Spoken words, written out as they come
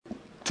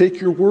Take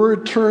your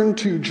word, turn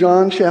to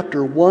John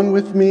chapter 1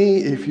 with me.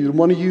 If you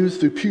want to use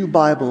the Pew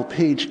Bible,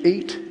 page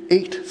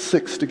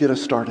 886 to get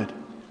us started.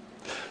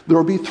 There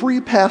will be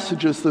three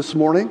passages this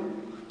morning,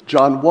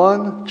 John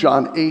 1,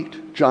 John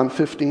 8, John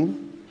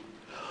 15.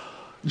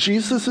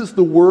 Jesus is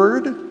the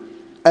Word,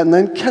 and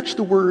then catch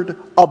the word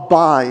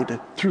abide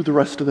through the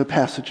rest of the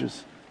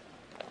passages.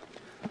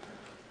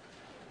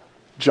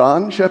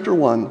 John chapter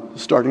 1,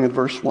 starting at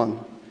verse 1.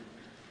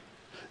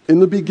 In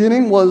the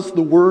beginning was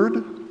the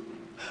Word,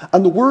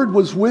 and the Word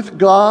was with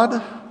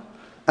God,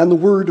 and the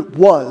Word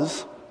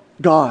was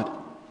God.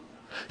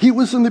 He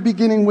was in the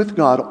beginning with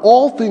God.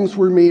 All things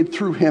were made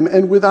through him,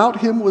 and without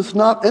him was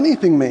not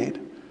anything made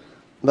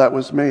that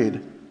was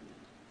made.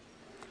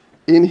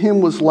 In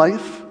him was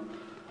life,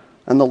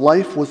 and the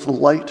life was the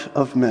light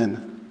of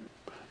men.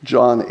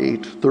 John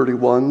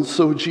 8:31.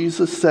 So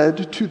Jesus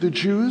said to the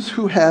Jews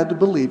who had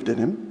believed in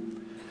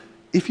him,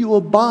 "If you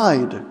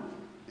abide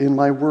in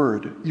my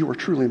word, you are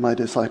truly my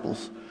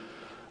disciples,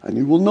 and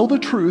you will know the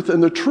truth,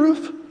 and the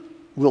truth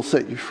will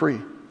set you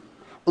free."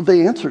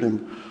 They answered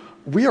him,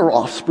 "We are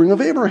offspring of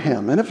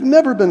Abraham and have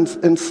never been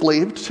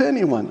enslaved to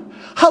anyone.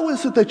 How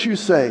is it that you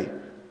say,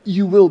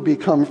 'You will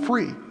become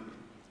free'?"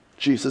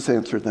 Jesus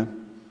answered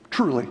them,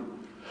 "Truly,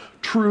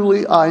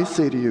 truly I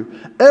say to you,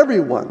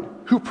 everyone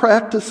who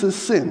practices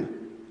sin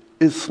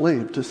is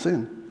slave to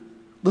sin.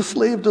 The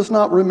slave does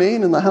not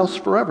remain in the house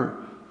forever.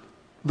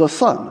 The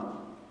Son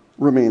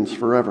remains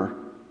forever.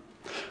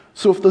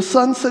 So if the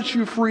Son sets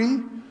you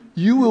free,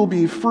 you will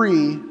be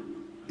free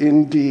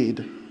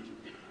indeed.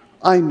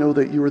 I know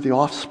that you are the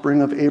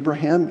offspring of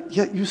Abraham,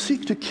 yet you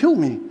seek to kill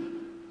me,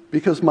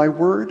 because my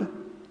word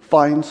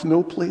finds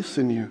no place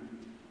in you."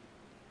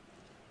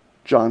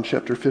 John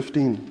chapter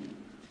 15.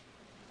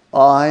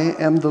 I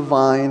am the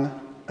vine,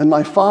 and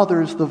my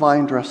Father is the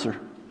vine dresser.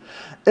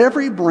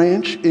 Every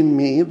branch in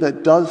me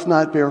that does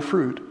not bear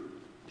fruit,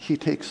 he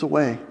takes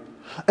away.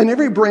 And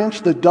every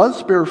branch that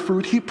does bear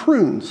fruit, he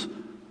prunes,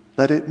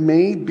 that it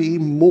may be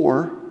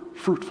more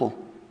fruitful.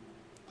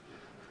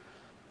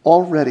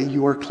 Already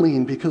you are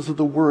clean because of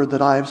the word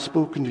that I have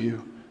spoken to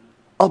you.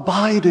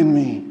 Abide in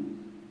me,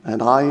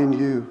 and I in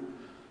you.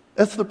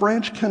 As the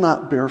branch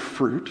cannot bear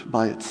fruit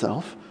by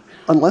itself,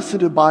 unless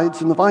it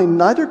abides in the vine,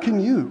 neither can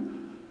you,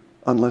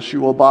 unless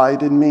you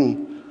abide in me.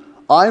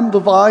 I am the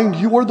vine,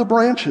 you are the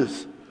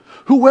branches.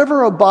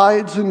 Whoever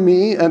abides in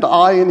me, and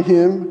I in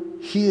him,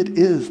 he it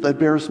is that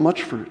bears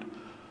much fruit.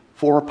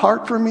 For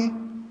apart from me,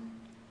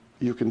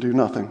 you can do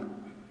nothing.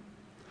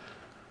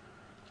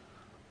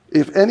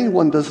 If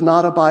anyone does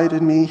not abide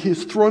in me, he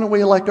is thrown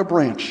away like a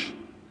branch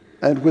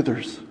and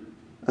withers,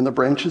 and the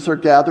branches are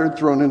gathered,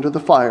 thrown into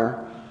the fire,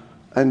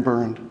 and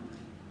burned.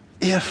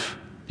 If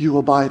you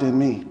abide in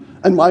me,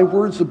 and my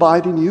words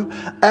abide in you,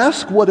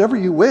 ask whatever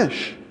you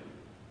wish,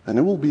 and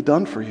it will be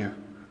done for you.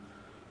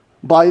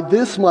 By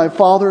this my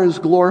Father is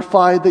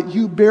glorified, that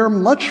you bear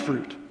much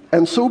fruit,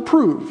 and so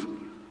prove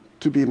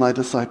to be my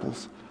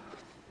disciples.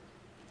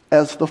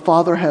 As the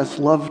Father has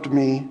loved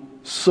me,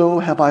 so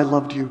have I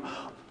loved you.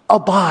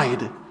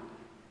 Abide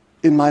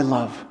in my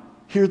love.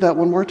 Hear that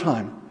one more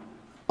time.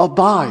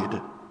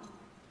 Abide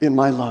in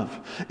my love.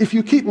 If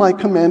you keep my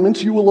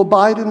commandments, you will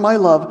abide in my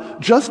love,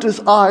 just as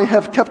I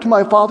have kept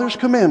my Father's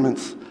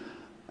commandments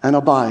and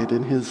abide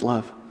in his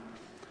love.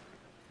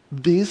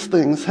 These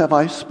things have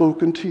I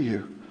spoken to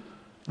you,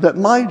 that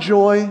my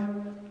joy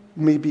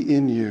may be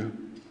in you,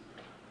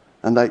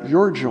 and that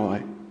your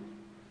joy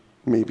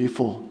may be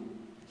full.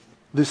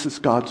 This is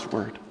God's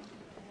word.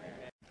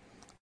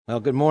 Well,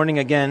 good morning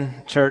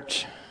again,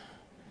 church.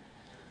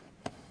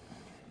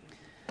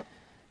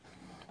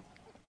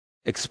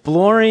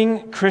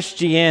 Exploring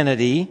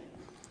Christianity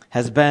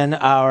has been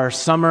our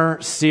summer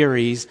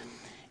series.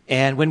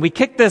 And when we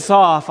kicked this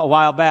off a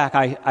while back,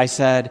 I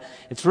said,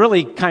 it's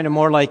really kind of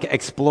more like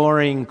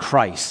exploring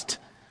Christ.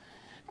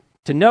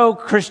 To know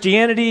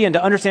Christianity and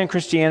to understand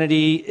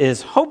Christianity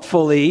is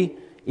hopefully,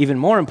 even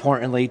more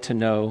importantly, to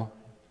know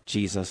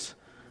Jesus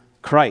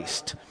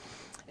Christ.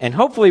 And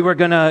hopefully we're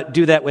going to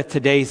do that with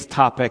today's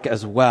topic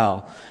as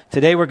well.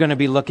 Today we're going to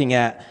be looking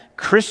at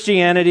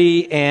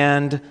Christianity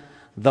and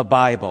the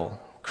Bible.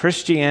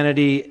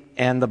 Christianity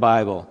and the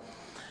Bible.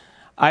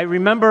 I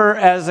remember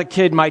as a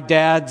kid my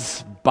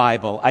dad's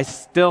Bible. I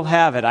still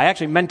have it. I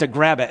actually meant to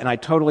grab it and I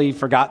totally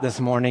forgot this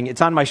morning.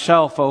 It's on my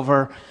shelf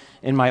over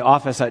in my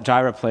office at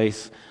Gyra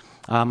Place.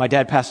 My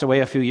dad passed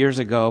away a few years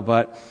ago,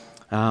 but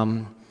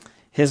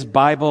his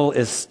Bible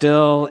is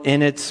still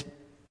in its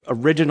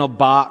original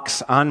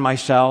box on my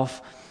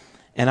shelf,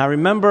 and I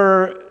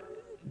remember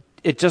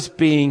it just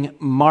being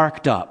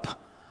marked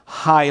up,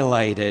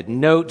 highlighted,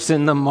 notes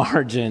in the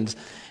margins.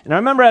 And I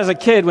remember as a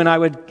kid when I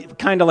would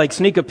kind of like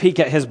sneak a peek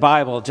at his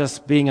Bible,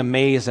 just being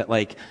amazed at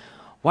like,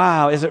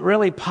 wow, is it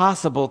really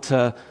possible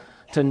to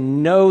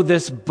know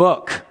this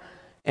book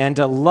and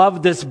to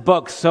love this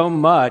book so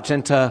much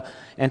and to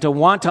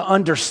want to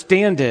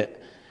understand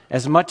it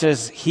as much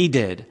as he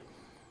did?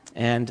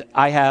 And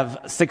I have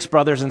 6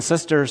 brothers and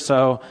sisters,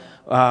 so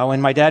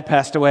When my dad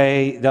passed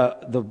away,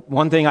 the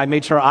one thing I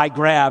made sure I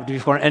grabbed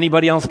before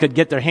anybody else could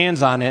get their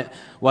hands on it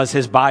was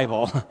his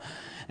Bible.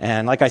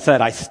 And like I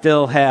said, I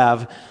still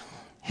have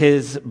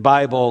his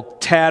Bible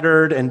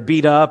tattered and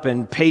beat up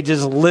and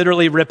pages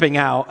literally ripping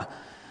out.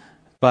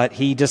 But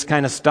he just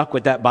kind of stuck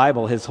with that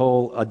Bible his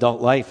whole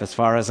adult life, as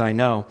far as I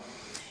know.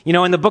 You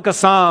know, in the book of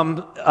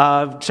Psalm,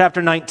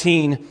 chapter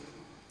 19,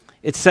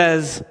 it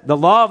says, "The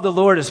law of the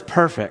Lord is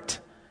perfect,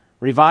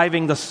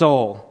 reviving the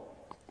soul.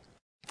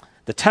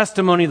 The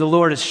testimony of the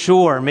Lord is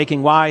sure,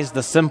 making wise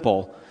the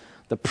simple.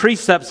 The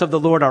precepts of the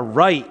Lord are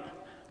right,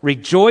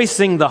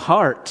 rejoicing the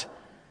heart.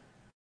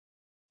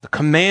 The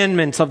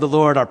commandments of the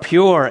Lord are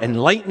pure,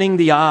 enlightening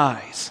the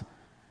eyes."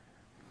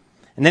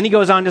 And then he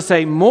goes on to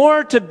say,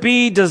 "More to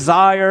be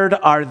desired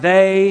are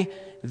they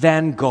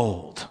than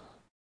gold,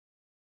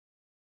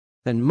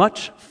 than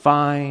much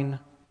fine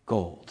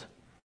gold."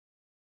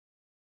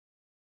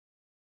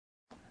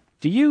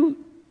 Do you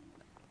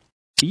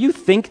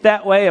think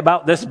that way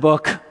about this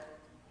book?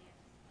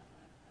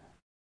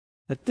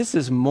 That this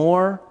is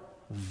more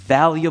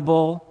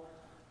valuable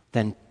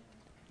than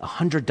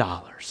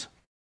 $100,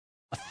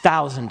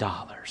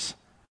 $1,000,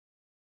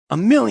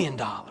 $1 million?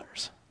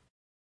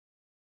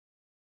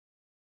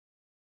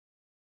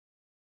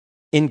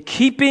 In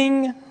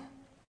keeping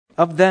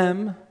of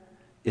them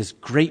is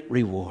great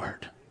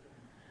reward.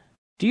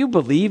 Do you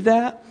believe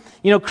that?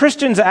 You know,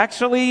 Christians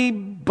actually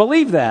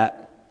believe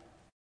that.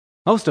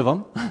 Most of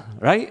them,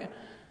 right?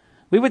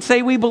 We would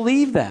say we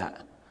believe that.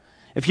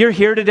 If you're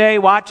here today,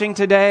 watching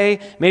today,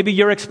 maybe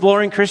you're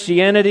exploring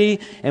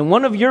Christianity, and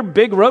one of your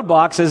big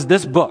roadblocks is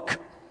this book.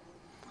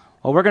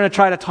 Well, we're going to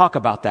try to talk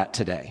about that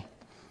today.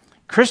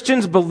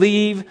 Christians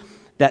believe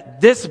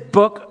that this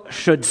book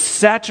should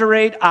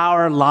saturate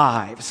our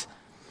lives.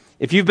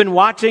 If you've been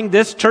watching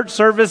this church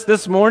service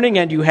this morning,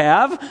 and you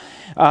have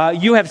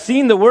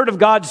seen the Word of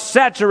God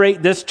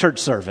saturate this church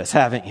service,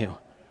 haven't you?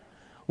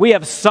 We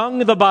have sung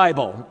the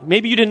Bible.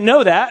 Maybe you didn't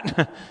know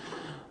that.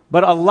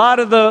 But a lot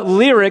of the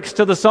lyrics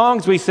to the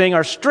songs we sing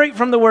are straight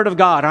from the Word of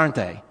God, aren't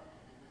they?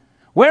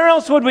 Where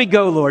else would we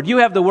go, Lord? You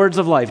have the words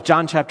of life,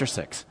 John chapter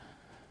 6.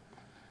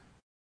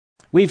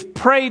 We've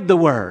prayed the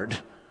Word.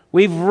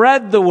 We've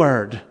read the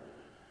Word.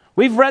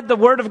 We've read the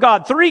Word of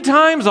God 3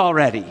 times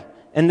already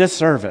in this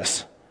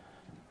service.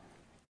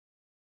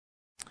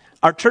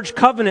 Our church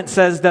covenant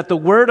says that the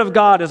Word of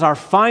God is our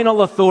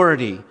final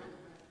authority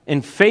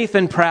in faith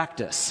and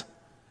practice.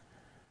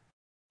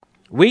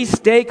 We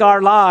stake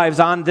our lives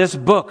on this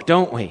book,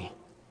 don't we?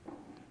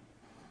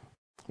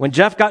 When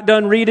Jeff got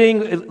done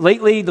reading,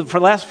 lately, for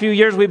the last few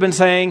years, we've been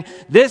saying,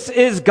 "This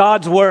is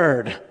God's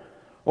Word,"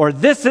 or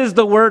 "This is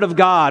the Word of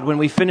God," when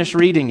we finish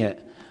reading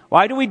it.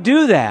 Why do we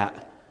do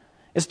that?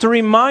 It's to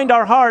remind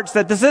our hearts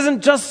that this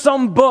isn't just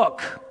some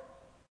book.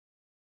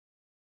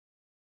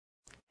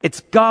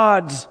 It's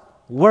God's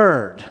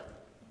Word.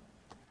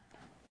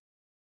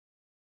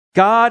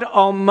 God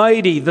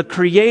Almighty, the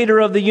creator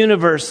of the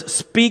universe,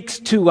 speaks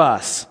to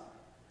us.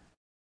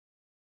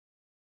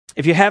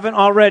 If you haven't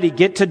already,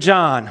 get to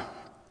John.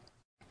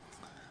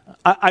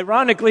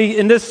 Ironically,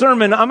 in this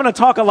sermon, I'm going to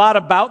talk a lot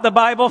about the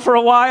Bible for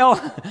a while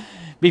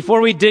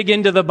before we dig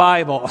into the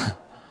Bible.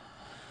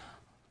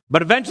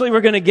 But eventually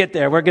we're going to get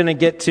there. We're going to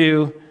get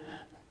to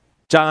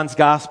John's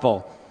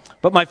Gospel.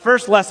 But my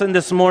first lesson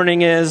this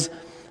morning is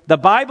the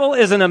Bible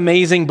is an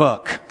amazing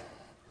book.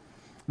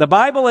 The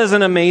Bible is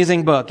an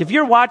amazing book. If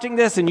you're watching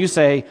this and you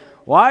say,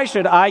 "Why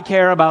should I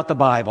care about the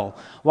Bible?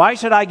 Why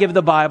should I give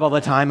the Bible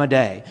the time of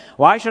day?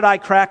 Why should I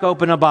crack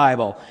open a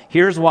Bible?"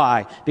 Here's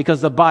why.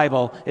 Because the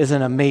Bible is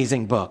an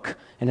amazing book,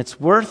 and it's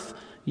worth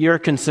your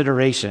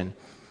consideration.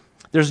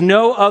 There's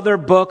no other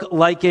book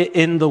like it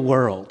in the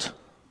world.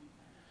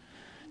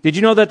 Did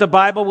you know that the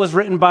Bible was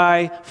written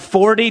by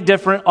 40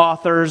 different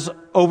authors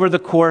over the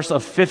course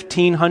of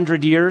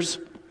 1,500 years?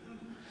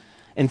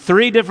 In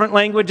 3 different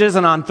languages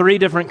and on 3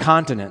 different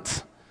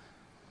continents.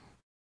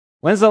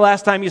 When's the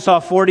last time you saw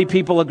 40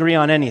 people agree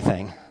on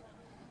anything?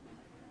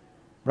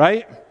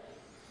 Right?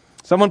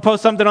 Someone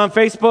posts something on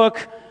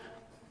Facebook,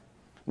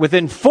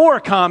 within 4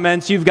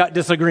 comments you've got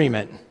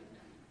disagreement.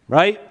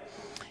 Right?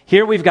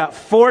 Here we've got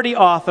 40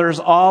 authors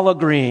all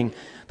agreeing.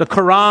 The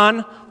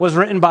Quran was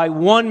written by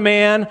one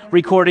man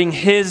recording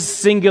his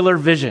singular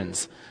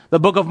visions. The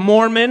Book of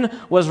Mormon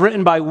was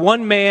written by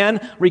one man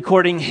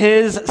recording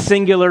his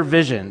singular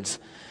visions.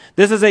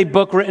 This is a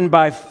book written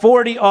by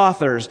 40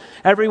 authors,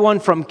 everyone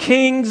from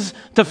kings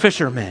to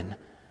fishermen.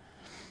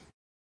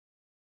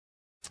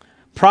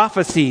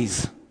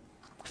 Prophecies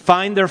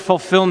find their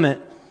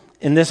fulfillment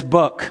in this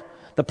book.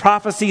 The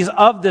prophecies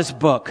of this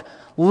book,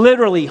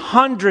 literally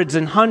hundreds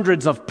and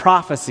hundreds of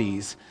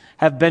prophecies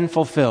have been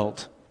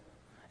fulfilled.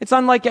 It's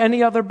unlike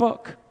any other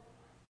book.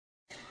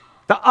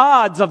 The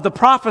odds of the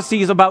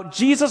prophecies about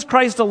Jesus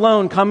Christ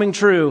alone coming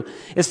true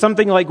is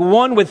something like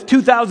 1 with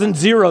 2,000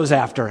 zeros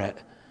after it.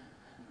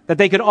 That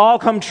they could all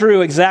come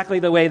true exactly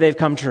the way they've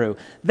come true.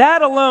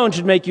 That alone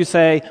should make you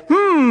say,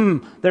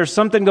 there's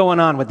something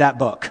going on with that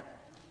book.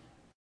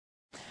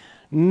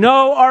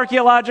 No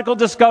archaeological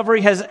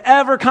discovery has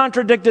ever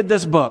contradicted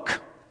this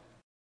book.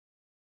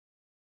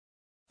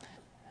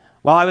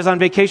 While I was on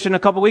vacation a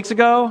couple weeks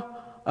ago,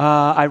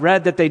 I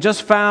read that they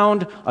just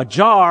found a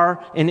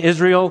jar in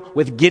Israel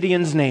with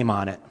Gideon's name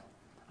on it.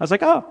 I was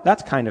like, oh,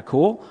 that's kind of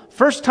cool.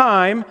 First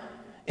time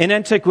in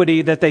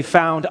antiquity that they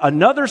found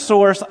another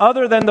source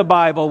other than the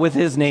Bible with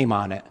his name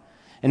on it.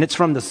 And it's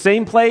from the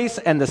same place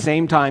and the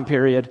same time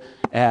period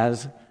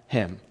as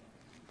him.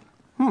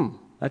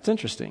 That's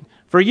interesting.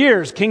 For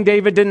years, King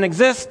David didn't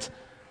exist,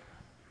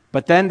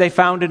 but then they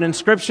found an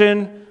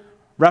inscription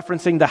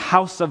referencing the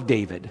house of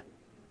David.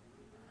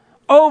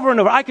 Over and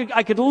over. I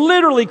could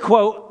literally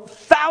quote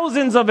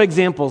thousands of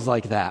examples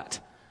like that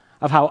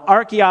of how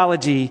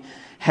archaeology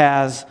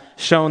has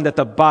shown that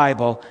the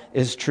Bible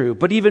is true.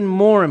 But even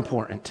more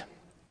important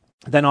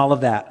than all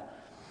of that,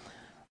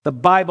 the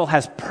Bible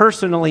has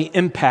personally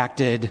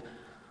impacted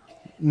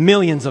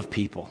millions of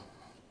people.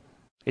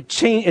 It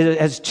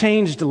has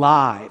changed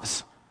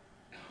lives.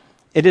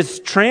 It is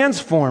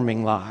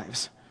transforming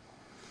lives.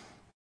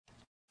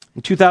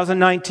 In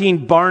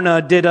 2019,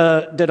 Barna did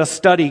a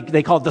study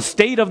they called the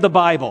State of the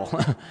Bible,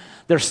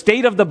 their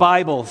State of the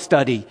Bible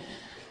study.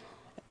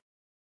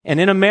 And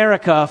in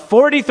America,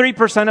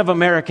 43% of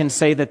Americans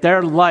say that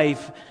their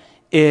life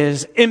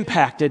is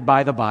impacted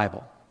by the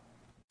Bible.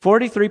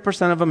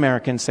 43% of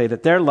Americans say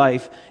that their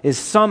life is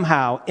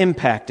somehow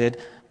impacted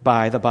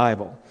by the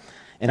Bible.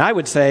 And I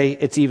would say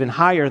it's even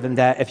higher than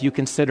that if you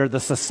consider the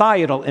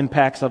societal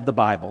impacts of the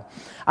Bible.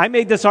 I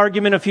made this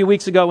argument a few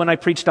weeks ago when I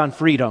preached on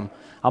freedom.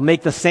 I'll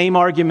make the same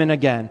argument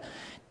again.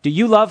 Do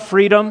you love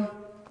freedom?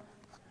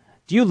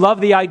 Do you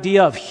love the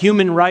idea of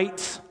human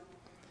rights?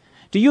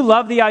 Do you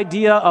love the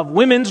idea of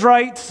women's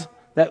rights?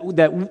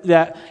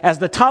 That as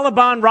the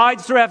Taliban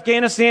rides through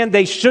Afghanistan,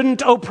 they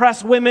shouldn't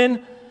oppress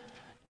women?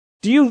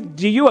 Do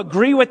you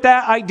agree with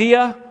that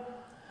idea?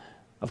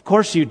 Of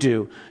course you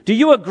do. Do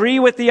you agree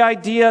with the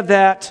idea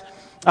that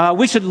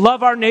we should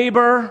love our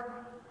neighbor,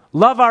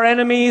 love our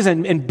enemies,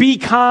 and be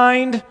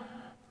kind?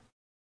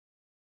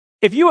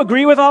 If you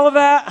agree with all of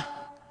that,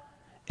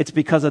 it's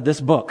because of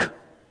this book.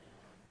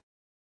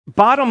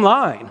 Bottom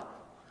line,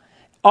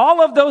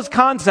 all of those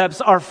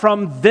concepts are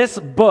from this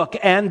book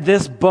and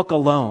this book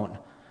alone.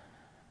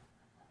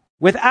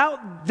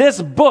 Without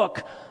this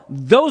book,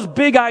 those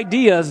big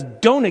ideas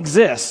don't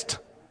exist.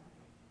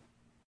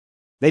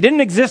 They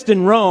didn't exist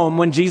in Rome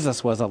when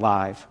Jesus was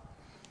alive,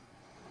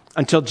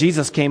 until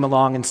Jesus came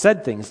along and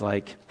said things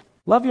like,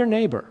 love your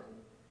neighbor,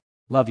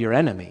 love your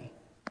enemy.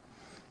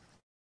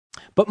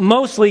 But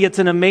mostly it's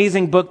an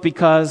amazing book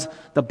because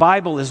the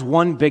Bible is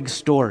one big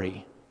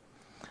story.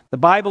 The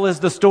Bible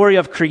is the story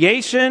of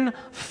creation,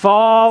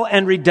 fall,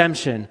 and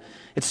redemption.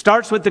 It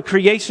starts with the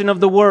creation of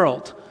the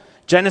world,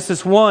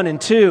 Genesis 1 and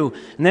 2,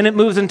 and then it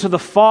moves into the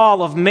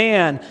fall of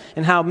man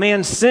and how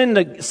man sinned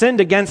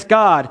against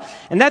God.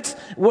 And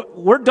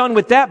we're done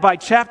with that by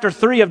chapter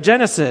 3 of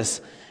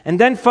Genesis. And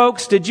then,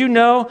 folks, did you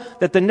know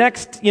that the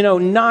next,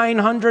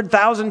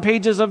 900,000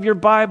 pages of your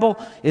Bible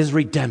is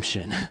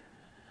redemption?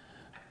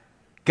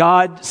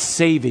 God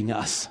saving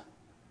us.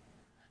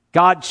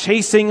 God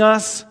chasing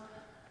us,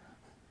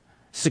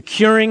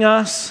 securing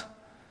us,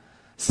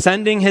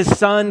 sending his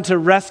son to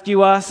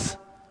rescue us.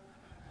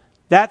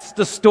 That's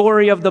the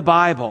story of the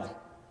Bible.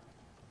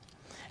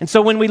 And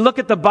so when we look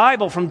at the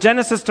Bible from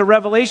Genesis to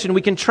Revelation,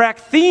 we can track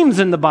themes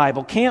in the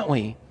Bible, can't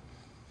we?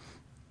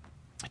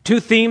 2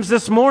 themes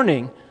this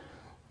morning,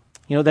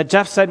 that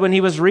Jeff said when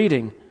he was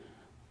reading.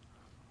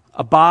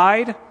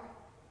 Abide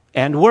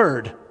and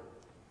word.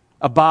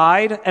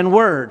 Abide and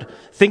word.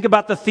 Think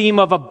about the theme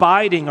of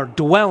abiding or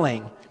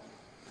dwelling.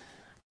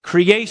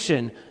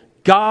 Creation.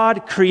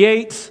 God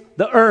creates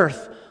the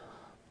earth,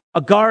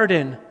 a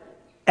garden,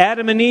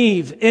 Adam and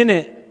Eve in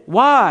it.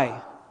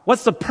 Why?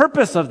 What's the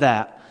purpose of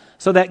that?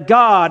 So that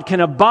God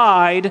can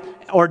abide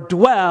or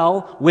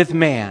dwell with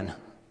man.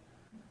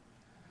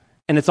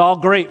 And it's all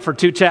great for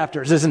 2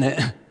 chapters, isn't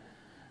it?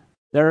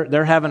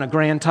 They're having a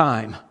grand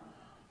time.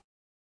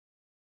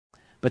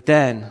 But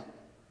then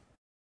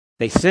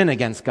they sin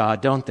against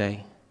God, don't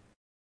they?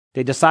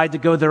 They decide to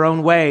go their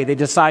own way. They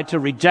decide to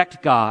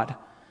reject God.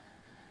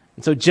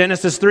 And so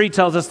Genesis 3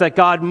 tells us that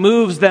God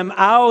moves them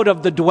out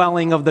of the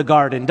dwelling of the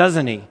garden,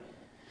 doesn't he?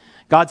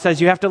 God says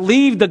you have to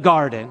leave the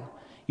garden.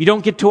 You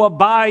don't get to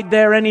abide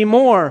there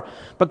anymore.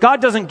 But God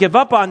doesn't give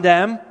up on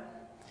them.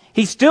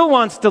 He still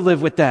wants to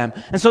live with them.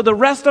 And so the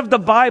rest of the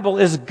Bible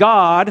is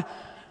God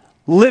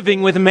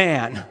living with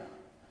man.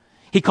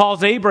 He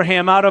calls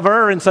Abraham out of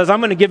Ur and says,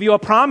 I'm going to give you a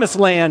promised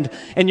land,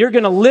 and you're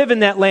going to live in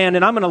that land,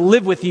 and I'm going to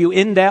live with you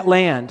in that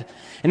land.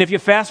 And if you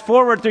fast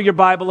forward through your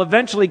Bible,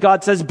 eventually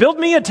God says, build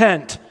me a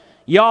tent.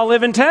 Y'all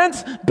live in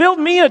tents? Build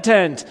me a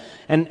tent.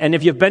 And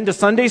if you've been to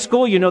Sunday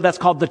school, you know that's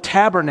called the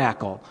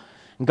tabernacle.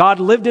 And God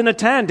lived in a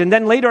tent, and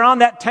then later on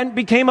that tent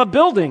became a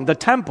building, the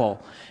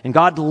temple. And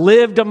God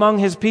lived among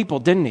his people,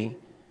 didn't he?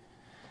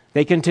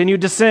 They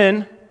continued to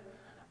sin,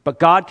 but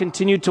God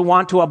continued to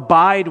want to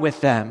abide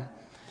with them.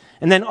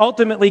 And then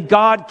ultimately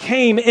God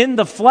came in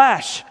the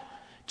flesh,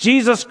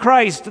 Jesus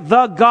Christ,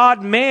 the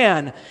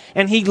God-man,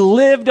 and he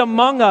lived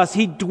among us.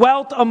 He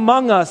dwelt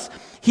among us.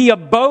 He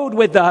abode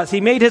with us. He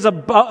made his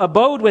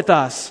abode with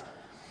us.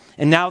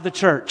 And now the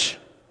church.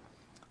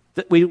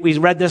 We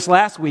read this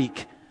last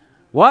week.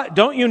 What?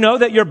 Don't you know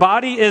that your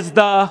body is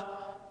the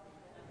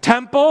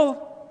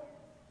temple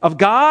of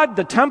God,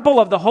 the temple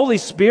of the Holy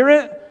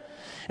Spirit?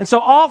 And so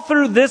all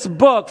through this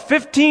book,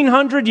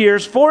 1,500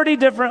 years, 40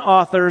 different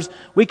authors,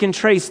 we can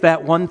trace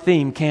that one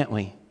theme, can't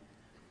we?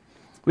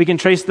 We can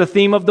trace the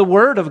theme of the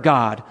Word of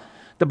God.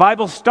 The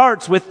Bible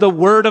starts with the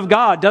Word of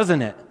God,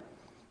 doesn't it?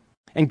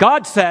 And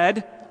God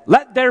said,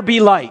 "Let there be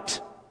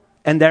light."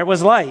 And there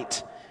was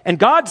light. And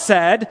God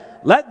said,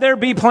 "Let there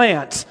be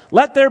plants.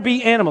 Let there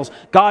be animals."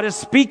 God is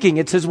speaking.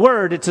 It's His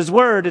Word. It's His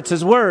Word. It's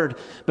His Word.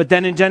 But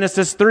then in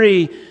Genesis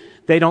 3,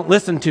 they don't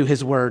listen to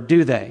His Word,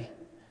 do they?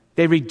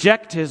 They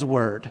reject His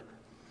Word.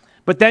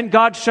 But then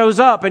God shows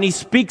up and He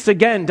speaks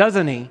again,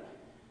 doesn't He?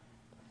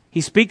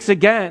 He speaks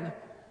again.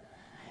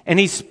 And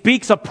He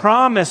speaks a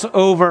promise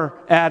over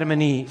Adam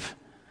and Eve.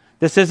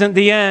 This isn't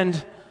the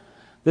end.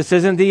 This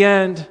isn't the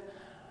end.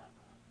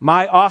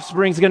 My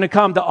offspring's going to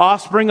come. The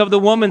offspring of the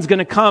woman's going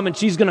to come, and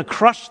she's going to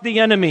crush the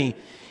enemy.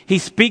 He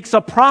speaks a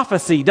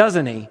prophecy,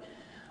 doesn't He,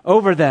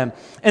 over them.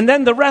 And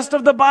then the rest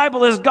of the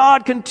Bible is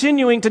God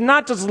continuing to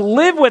not just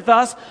live with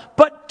us,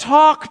 but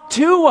talk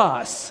to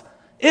us,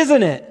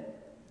 isn't it?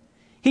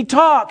 He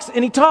talks,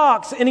 and He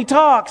talks, and He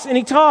talks, and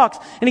He talks,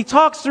 and He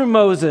talks through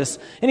Moses,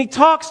 and He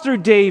talks through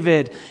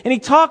David, and He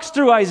talks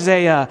through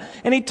Isaiah,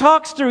 and He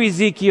talks through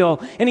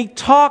Ezekiel, and He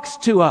talks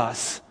to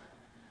us.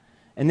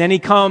 And then He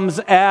comes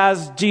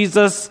as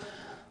Jesus,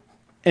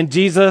 and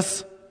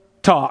Jesus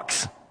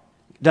talks,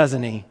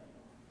 doesn't He?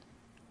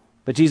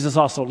 But Jesus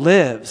also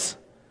lives,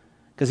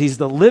 because He's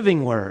the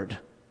living Word.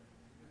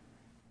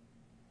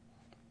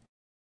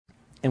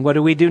 And what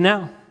do we do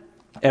now?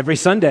 Every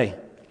Sunday,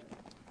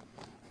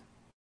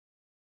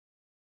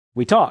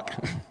 we talk.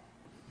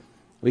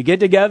 We get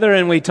together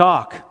and we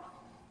talk.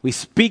 We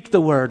speak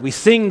the Word. We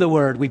sing the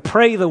Word. We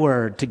pray the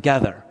Word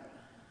together.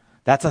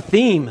 That's a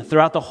theme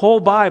throughout the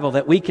whole Bible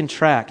that we can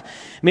track.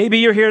 Maybe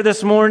you're here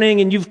this morning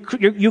and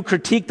you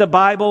critique the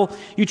Bible.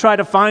 You try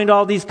to find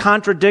all these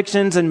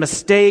contradictions and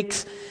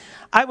mistakes.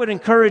 I would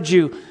encourage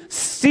you,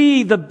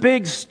 see the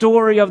big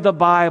story of the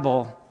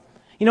Bible.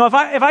 You know, if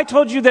I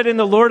told you that in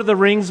the Lord of the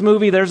Rings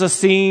movie there's a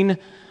scene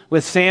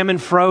with Sam and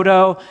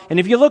Frodo, and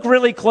if you look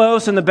really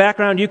close in the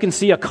background, you can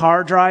see a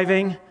car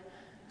driving.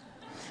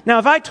 Now,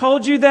 if I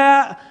told you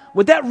that,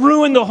 would that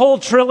ruin the whole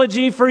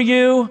trilogy for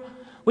you?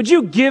 Would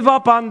you give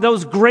up on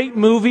those great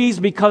movies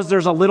because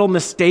there's a little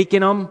mistake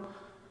in them?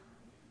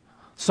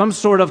 Some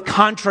sort of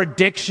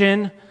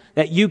contradiction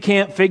that you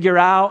can't figure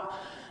out?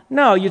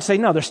 No, you'd say,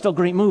 no, they're still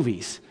great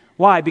movies.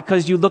 Why?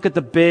 Because you look at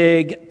the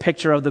big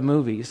picture of the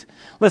movies.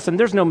 Listen,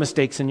 there's no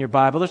mistakes in your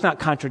Bible. There's not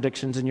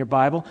contradictions in your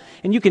Bible.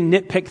 And you can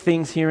nitpick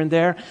things here and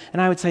there.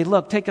 And I would say,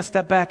 look, take a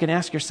step back and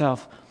ask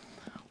yourself,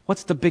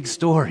 what's the big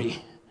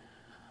story?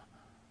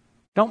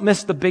 Don't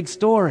miss the big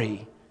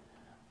story.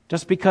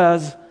 Just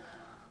because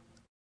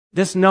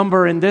this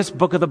number in this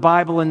book of the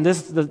Bible and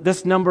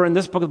this number in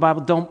this book of the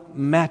Bible don't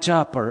match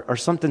up or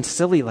something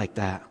silly like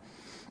that.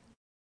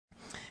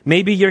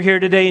 Maybe you're here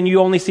today and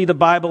you only see the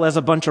Bible as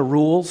a bunch of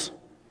rules,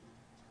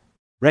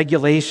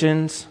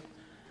 regulations,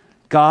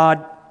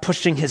 God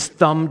pushing His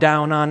thumb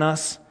down on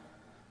us.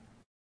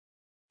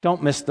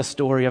 Don't miss the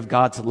story of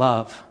God's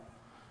love.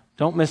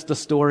 Don't miss the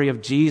story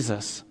of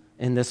Jesus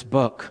in this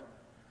book.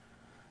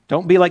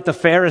 Don't be like the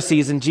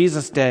Pharisees in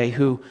Jesus' day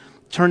who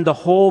turned the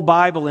whole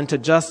Bible into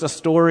just a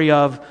story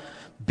of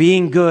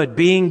being good,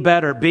 being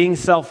better, being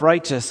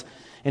self-righteous.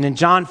 And in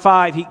John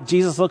 5,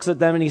 Jesus looks at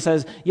them and He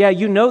says, yeah,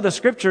 you know the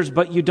Scriptures,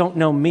 but you don't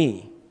know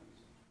me.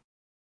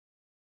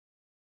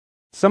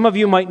 Some of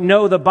you might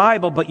know the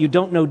Bible, but you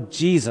don't know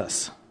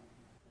Jesus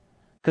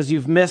because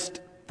you've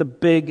missed the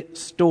big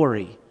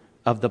story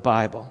of the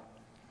Bible.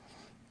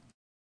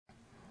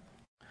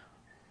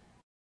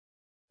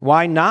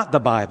 Why not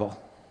the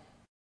Bible?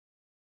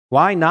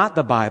 Why not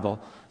the Bible?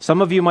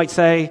 Some of you might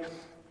say,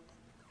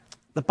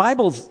 the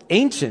Bible's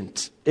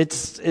ancient.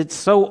 It's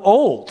so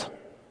old.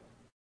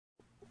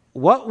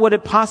 What would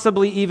it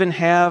possibly even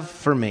have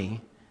for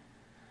me?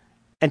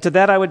 And to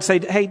that I would say,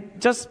 hey,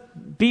 just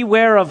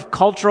beware of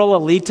cultural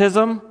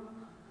elitism.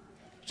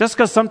 Just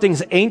because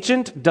something's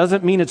ancient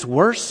doesn't mean it's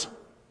worse.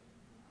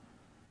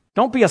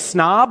 Don't be a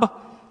snob,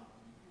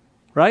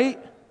 right?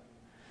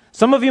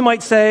 Some of you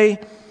might say,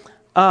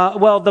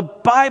 well, the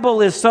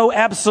Bible is so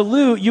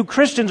absolute. You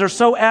Christians are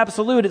so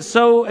absolute. It's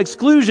so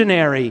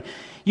exclusionary.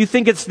 You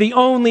think it's the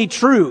only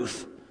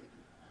truth.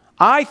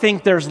 I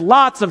think there's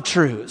lots of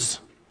truths.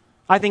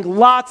 I think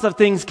lots of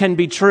things can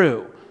be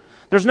true.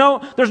 There's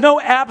no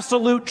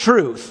absolute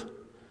truth.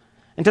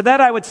 And to that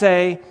I would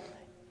say,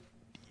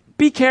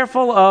 be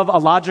careful of a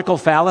logical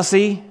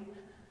fallacy.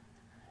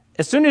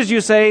 As soon as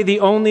you say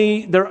there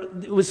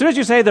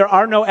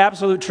are no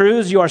absolute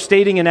truths, you are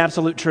stating an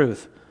absolute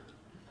truth.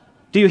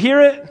 Do you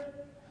hear it?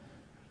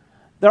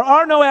 There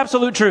are no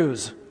absolute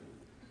truths.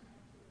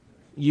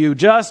 You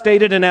just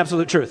stated an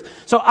absolute truth.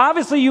 So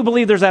obviously you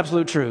believe there's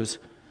absolute truths.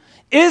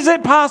 Is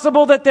it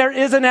possible that there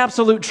is an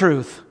absolute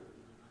truth?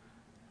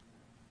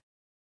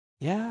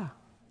 Yeah,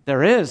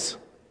 there is.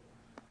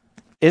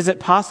 Is it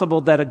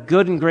possible that a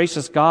good and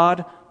gracious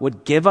God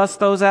would give us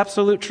those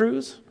absolute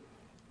truths?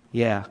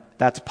 Yeah,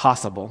 that's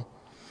possible.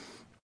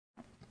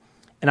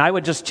 And I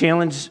would just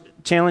challenge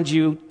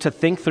you to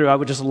think through, I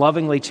would just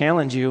lovingly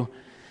challenge you,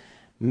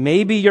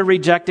 maybe you're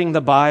rejecting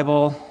the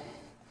Bible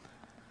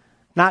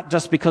not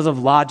just because of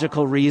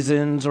logical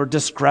reasons or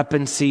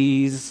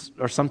discrepancies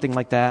or something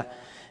like that.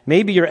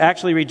 Maybe you're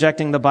actually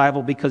rejecting the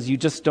Bible because you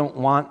just don't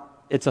want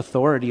its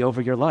authority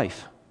over your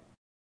life.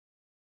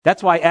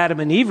 That's why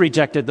Adam and Eve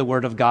rejected the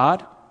Word of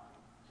God.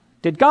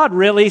 Did God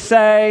really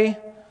say,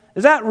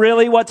 is that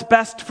really what's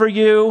best for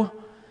you?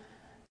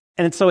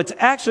 And so it's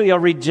actually a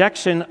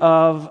rejection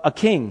of a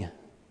king.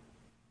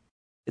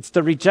 It's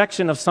the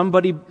rejection of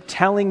somebody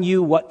telling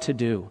you what to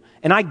do.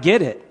 And I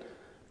get it.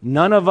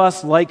 None of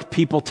us like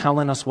people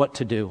telling us what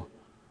to do.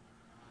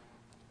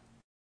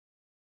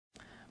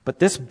 But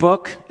this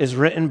book is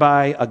written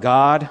by a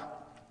God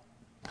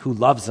who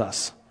loves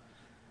us.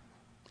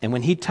 And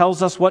when he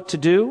tells us what to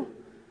do,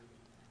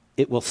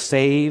 it will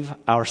save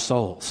our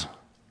souls.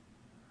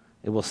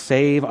 It will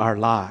save our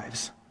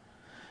lives.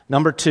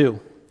 Number 2,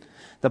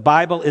 the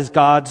Bible is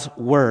God's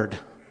Word.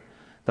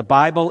 The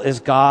Bible is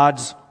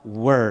God's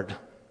Word.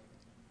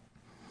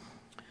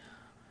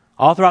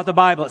 All throughout the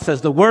Bible it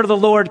says, the word of the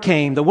Lord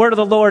came, the word of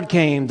the Lord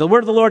came, the word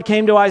of the Lord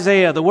came to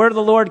Isaiah, the word of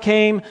the Lord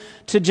came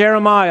to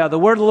Jeremiah, the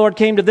word of the Lord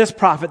came to this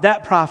prophet,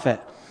 that prophet.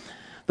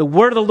 The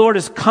word of the Lord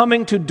is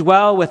coming to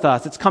dwell with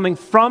us. It's coming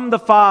from the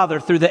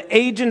Father through the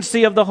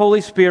agency of the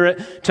Holy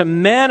Spirit to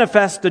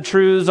manifest the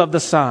truths of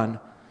the Son.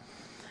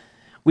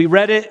 We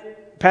read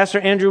it, Pastor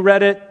Andrew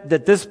read it,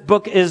 that this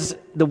book is,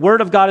 the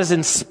Word of God is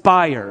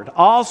inspired.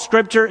 All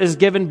Scripture is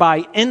given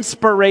by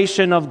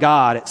inspiration of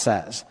God, it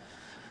says.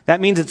 That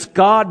means it's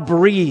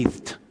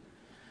God-breathed.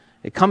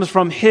 It comes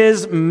from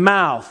His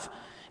mouth.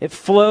 It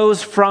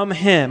flows from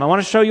Him. I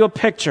want to show you a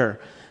picture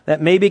that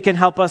maybe can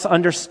help us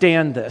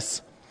understand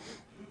this.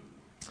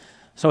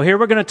 So here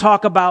we're going to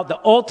talk about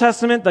the Old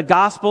Testament, the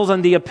Gospels,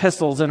 and the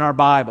epistles in our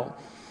Bible.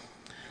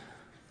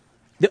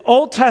 The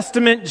Old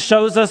Testament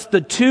shows us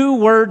the 2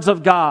 words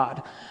of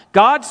God.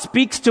 God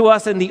speaks to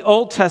us in the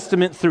Old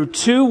Testament through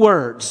 2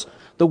 words,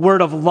 the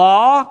word of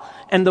law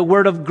and the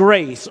word of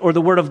grace, or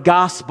the word of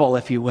gospel,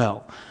 if you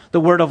will.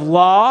 The word of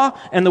law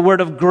and the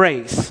word of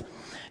grace.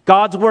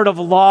 God's word of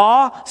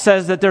law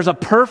says that there's a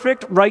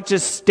perfect,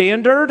 righteous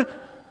standard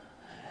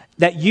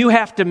that you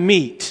have to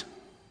meet.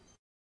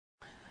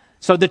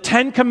 So the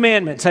 10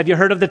 Commandments, have you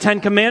heard of the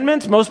 10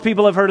 Commandments? Most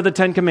people have heard of the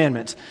 10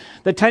 Commandments.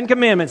 The 10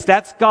 Commandments,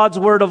 that's God's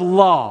word of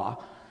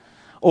law.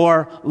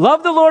 Or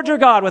love the Lord your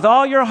God with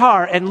all your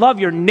heart and love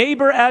your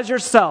neighbor as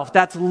yourself.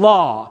 That's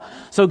law.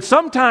 So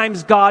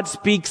sometimes God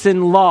speaks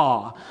in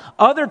law.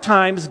 Other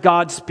times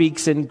God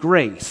speaks in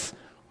grace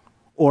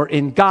or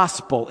in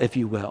gospel, if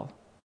you will.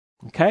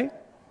 Okay?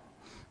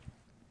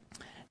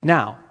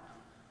 Now,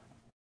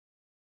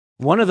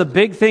 one of the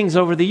big things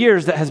over the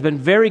years that has been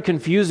very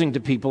confusing to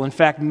people, in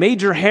fact,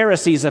 major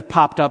heresies have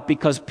popped up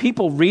because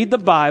people read the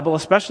Bible,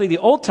 especially the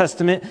Old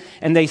Testament,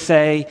 and they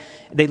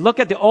look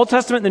at the Old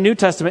Testament and the New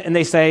Testament and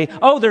they say,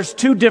 oh, there's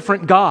 2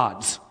 different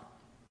gods.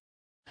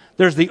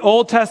 There's the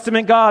Old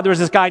Testament God. There was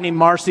this guy named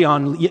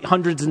Marcion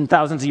hundreds and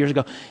thousands of years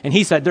ago, and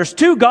he said, there's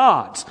 2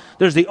 gods.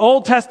 There's the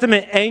Old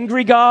Testament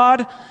angry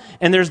God,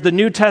 and there's the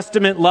New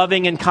Testament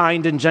loving and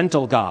kind and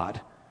gentle God.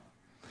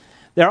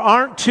 There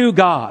aren't 2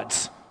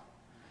 gods.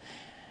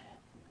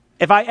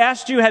 If I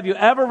asked you, have you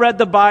ever read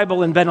the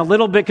Bible and been a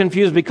little bit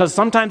confused because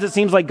sometimes it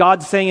seems like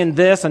God's saying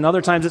this and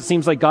other times it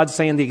seems like God's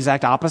saying the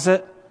exact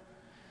opposite?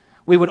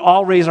 We would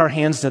all raise our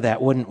hands to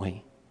that, wouldn't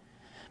we?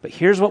 But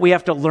here's what we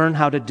have to learn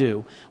how to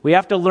do. We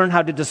have to learn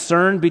how to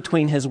discern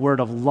between His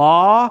word of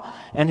law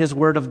and His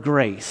word of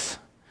grace.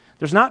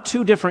 There's not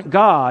 2 different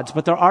gods,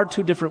 but there are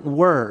 2 different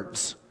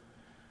words.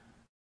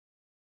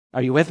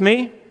 Are you with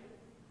me?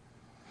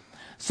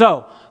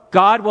 So,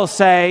 God will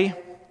say,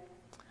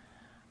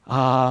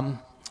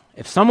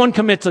 if someone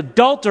commits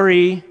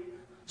adultery,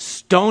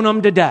 stone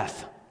them to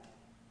death.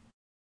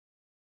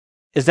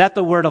 Is that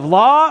the word of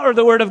law or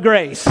the word of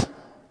grace?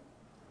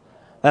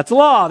 That's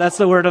law. That's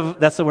the word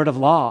of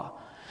law.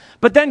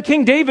 But then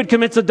King David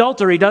commits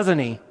adultery, doesn't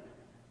he?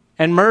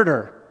 And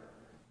murder.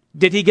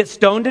 Did he get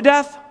stoned to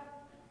death?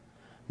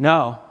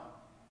 No.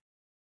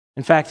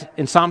 In fact,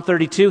 in Psalm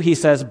 32, he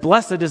says,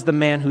 blessed is the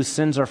man whose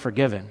sins are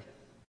forgiven.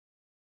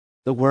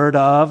 The word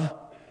of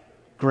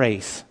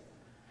grace.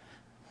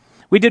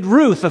 We did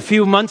Ruth a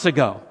few months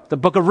ago, the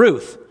book of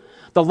Ruth.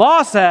 The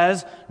law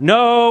says,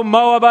 no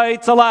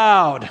Moabites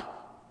allowed.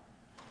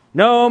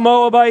 No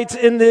Moabites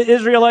in the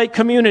Israelite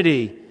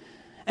community.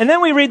 And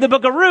then we read the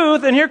book of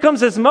Ruth, and here comes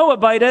this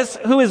Moabitess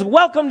who is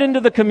welcomed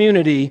into the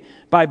community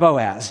by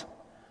Boaz.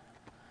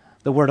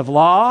 The word of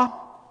law,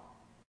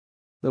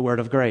 the word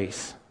of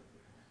grace.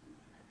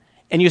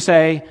 And you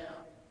say,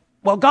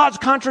 well, God's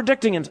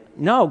contradicting himself.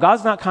 No,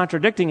 God's not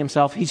contradicting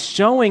himself. He's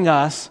showing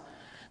us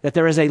that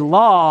there is a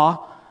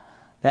law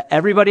that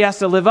everybody has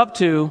to live up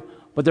to,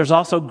 but there's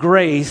also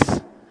grace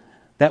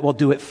that will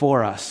do it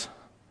for us,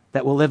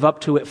 that will live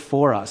up to it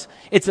for us.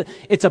 It's a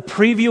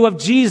preview of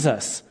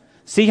Jesus.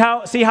 See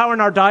how in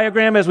our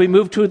diagram, as we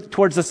move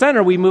towards the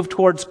center, we move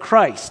towards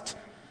Christ.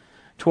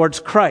 Towards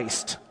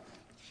Christ.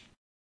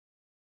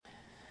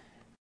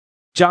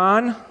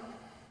 John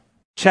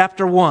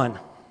chapter 1.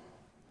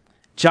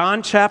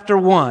 John chapter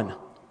 1.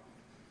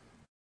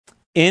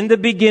 In the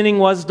beginning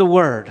was the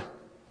Word.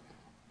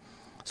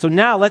 So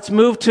now let's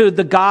move to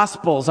the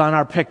Gospels on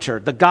our picture.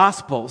 The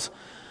Gospels.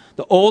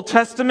 The Old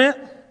Testament,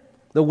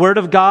 the Word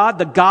of God.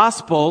 The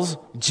Gospels,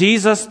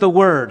 Jesus the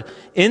Word.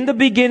 In the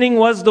beginning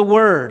was the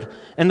Word,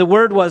 and the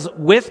Word was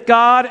with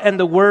God, and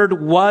the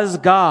Word was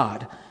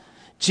God.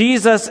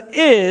 Jesus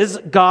is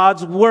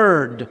God's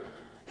Word,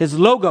 His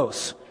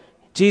Logos.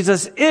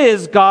 Jesus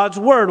is God's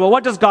Word. Well,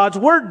 what does God's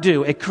Word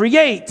do? It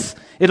creates,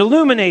 it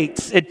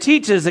illuminates, it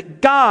teaches,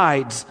 it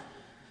guides.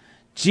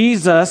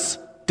 Jesus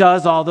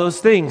does all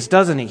those things,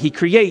 doesn't He? He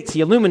creates,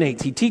 He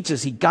illuminates, He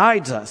teaches, He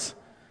guides us.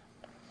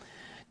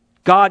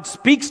 God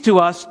speaks to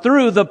us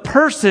through the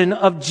person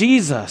of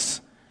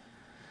Jesus.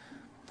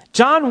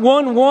 John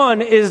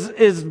 1:1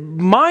 is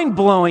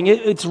mind-blowing.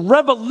 It's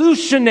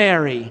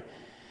revolutionary.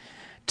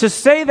 To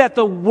say that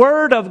the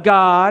Word of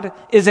God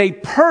is a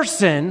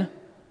person,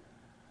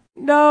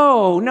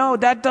 no,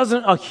 that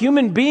doesn't, a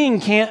human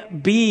being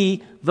can't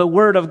be the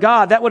Word of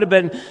God. That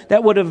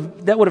would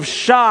have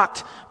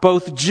shocked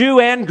both Jew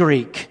and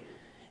Greek.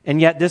 And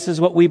yet this is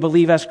what we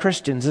believe as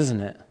Christians,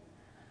 isn't it?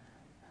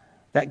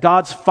 That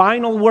God's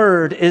final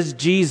word is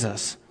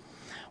Jesus.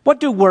 What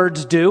do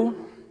words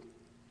do?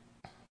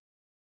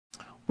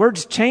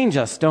 Words change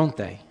us, don't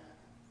they?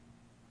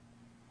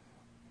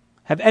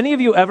 Have any of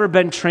you ever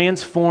been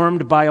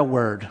transformed by a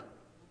word?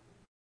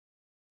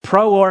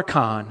 Pro or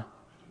con?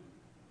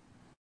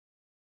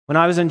 When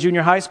I was in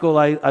junior high school,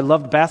 I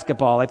loved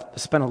basketball. I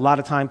spent a lot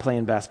of time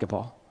playing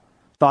basketball.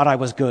 Thought I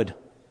was good.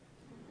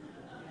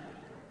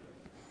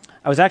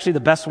 I was actually the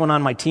best one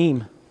on my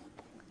team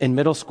in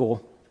middle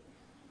school.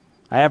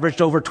 I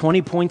averaged over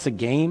 20 points a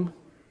game.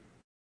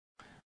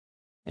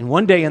 And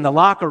one day in the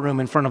locker room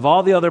in front of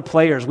all the other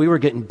players, we were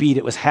getting beat.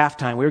 It was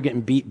halftime. We were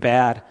getting beat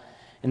bad.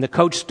 And the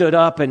coach stood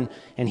up and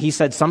he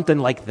said something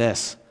like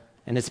this.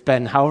 And it's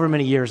been however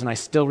many years and I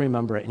still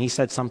remember it. And he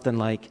said something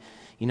like,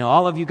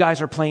 all of you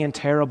guys are playing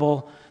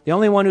terrible. The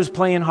only one who's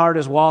playing hard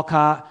is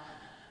Walcott.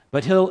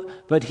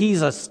 But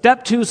he's a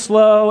step too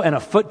slow and a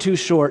foot too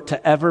short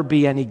to ever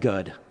be any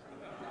good.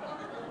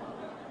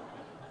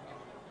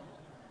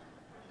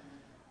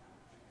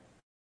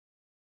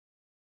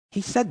 He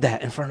said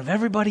that in front of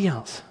everybody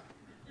else.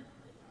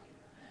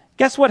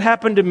 Guess what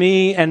happened to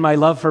me and my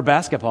love for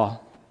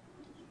basketball?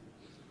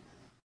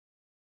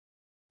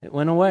 It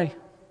went away.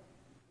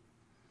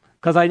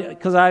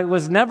 Because I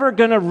was never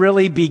going to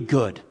really be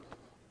good.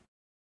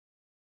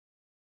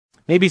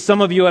 Maybe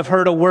some of you have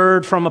heard a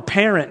word from a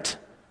parent,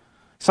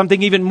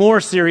 something even more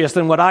serious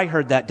than what I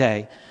heard that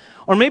day.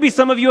 Or maybe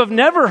some of you have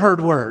never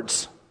heard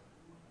words,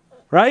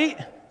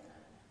 right?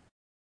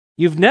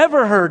 You've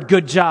never heard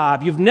good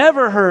job. You've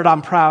never heard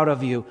I'm proud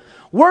of you.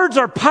 Words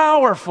are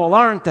powerful,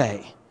 aren't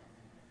they?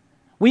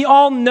 We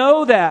all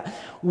know that.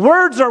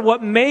 Words are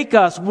what make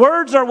us.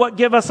 Words are what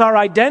give us our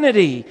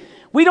identity.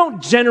 We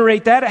don't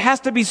generate that. It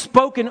has to be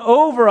spoken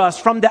over us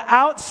from the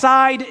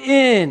outside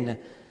in.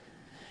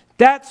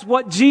 That's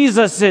what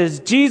Jesus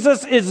is.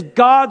 Jesus is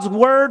God's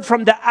word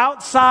from the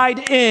outside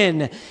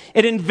in.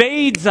 It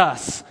invades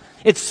us.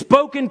 It's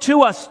spoken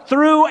to us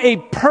through a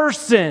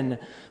person,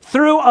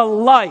 through a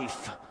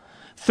life,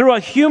 through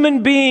a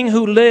human being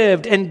who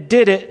lived and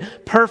did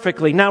it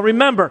perfectly. Now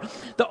remember,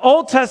 the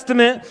Old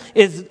Testament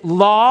is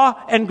law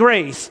and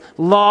grace.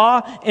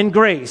 Law and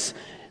grace.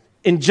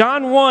 In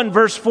John 1,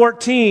 verse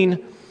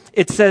 14,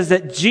 it says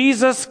that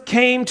Jesus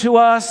came to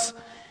us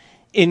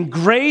in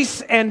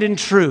grace and in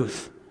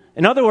truth.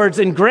 In other words,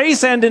 in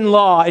grace and in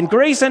law, in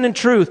grace and in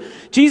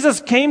truth. Jesus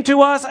came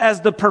to us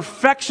as the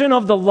perfection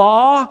of the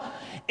law,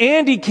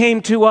 and He came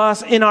to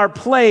us in our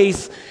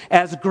place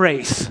as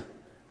grace.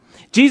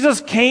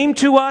 Jesus came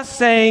to us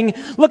saying,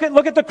 look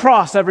at the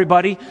cross,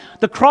 everybody.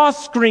 The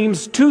cross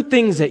screams two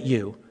things at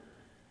you.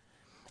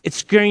 It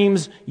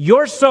screams,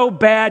 you're so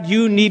bad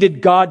you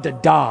needed God to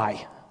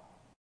die.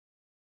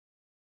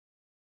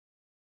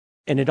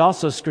 And it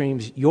also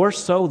screams, you're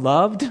so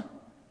loved,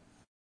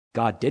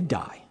 God did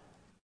die.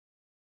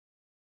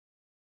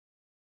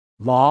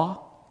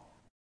 Law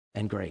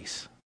and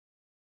grace.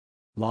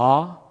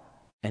 Law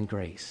and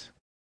grace.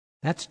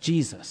 That's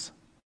Jesus.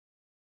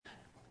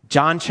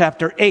 John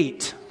chapter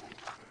 8.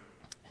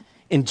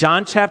 In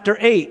John chapter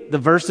 8, the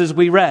verses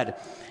we read,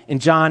 in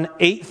John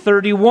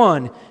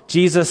 8:31,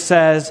 Jesus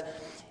says,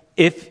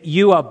 if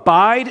you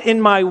abide in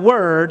my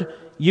word,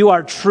 you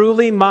are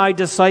truly my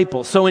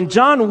disciples. So in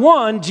John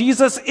 1,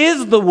 Jesus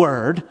is the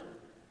Word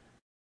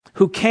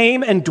who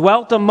came and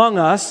dwelt among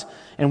us,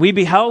 and we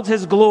beheld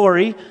His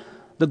glory,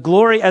 the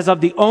glory as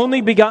of the only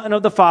begotten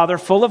of the Father,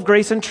 full of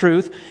grace and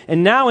truth.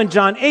 And now in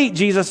John 8,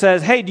 Jesus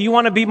says, hey, do you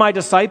want to be my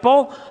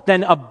disciple?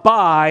 Then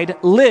abide,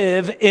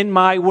 live in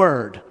my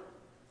word.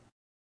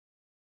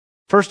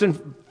 First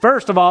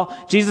of all,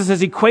 Jesus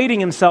is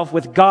equating Himself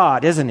with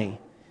God, isn't He?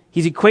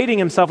 He's equating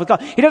Himself with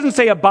God. He doesn't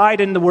say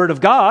abide in the word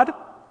of God.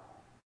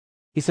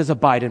 He says,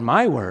 abide in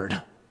my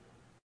word.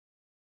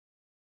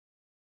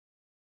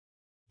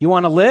 You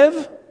want to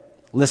live?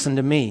 Listen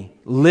to me.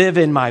 Live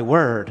in my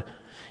word.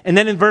 And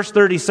then in verse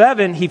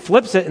 37, he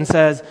flips it and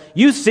says,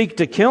 you seek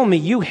to kill me.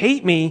 You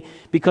hate me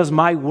because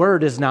my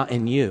word is not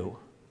in you.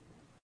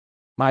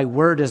 My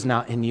word is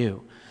not in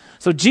you.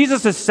 So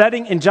Jesus is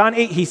setting, in John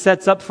 8, he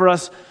sets up for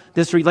us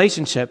this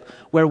relationship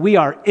where we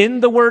are in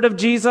the word of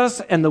Jesus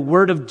and the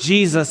word of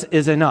Jesus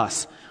is in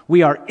us.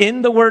 We are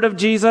in the word of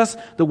Jesus.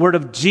 The word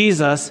of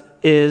Jesus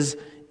is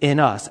in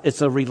us.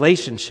 It's a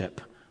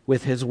relationship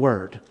with his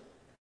word.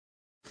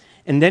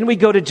 And then we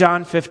go to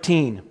John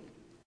 15.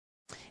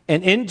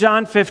 And in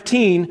John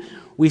 15,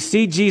 we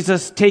see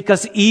Jesus take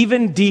us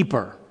even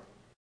deeper,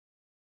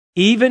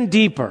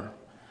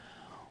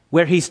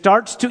 where he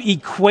starts to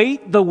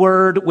equate the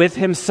word with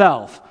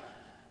himself.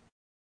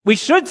 We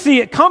should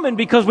see it coming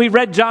because we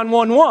read John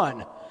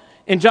 1:1.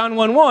 In John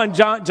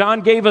 1:1,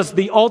 John gave us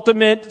the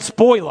ultimate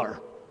spoiler.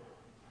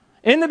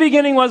 In the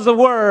beginning was the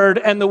Word,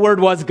 and the Word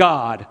was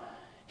God.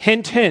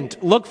 Hint,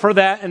 hint. Look for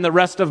that in the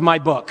rest of my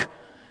book.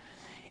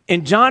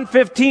 In John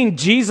 15,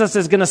 Jesus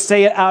is going to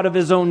say it out of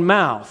his own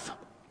mouth.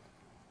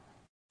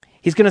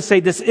 He's going to say,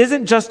 this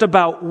isn't just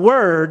about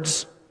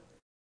words.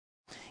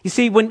 You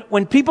see,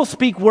 when people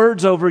speak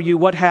words over you,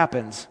 what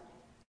happens?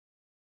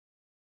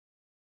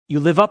 You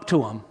live up to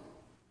them,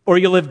 or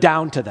you live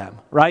down to them,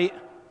 right?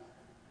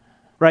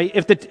 Right?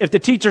 If the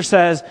teacher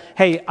says,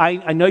 hey,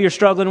 I know you're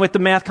struggling with the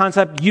math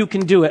concept, you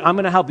can do it. I'm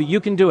going to help you. You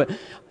can do it.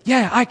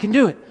 Yeah, I can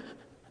do it.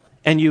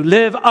 And you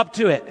live up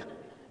to it,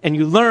 and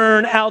you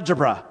learn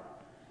algebra.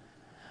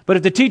 But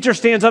if the teacher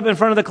stands up in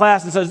front of the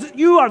class and says,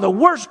 you are the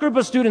worst group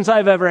of students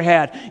I've ever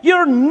had,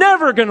 you're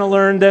never going to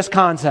learn this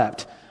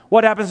concept.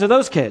 What happens to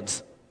those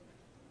kids?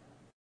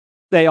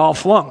 They all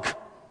flunk,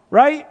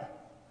 right?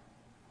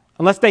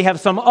 Unless they have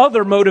some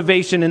other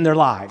motivation in their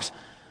lives.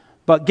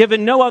 But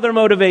given no other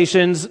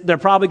motivations, they're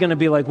probably going to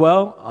be like,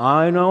 well,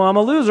 I know I'm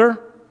a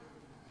loser.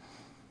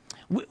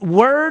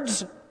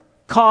 Words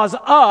cause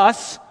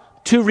us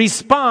to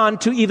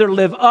respond to either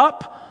live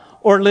up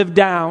or live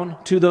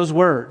down to those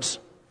words.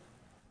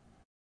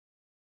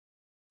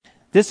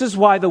 This is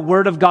why the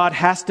Word of God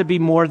has to be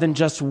more than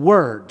just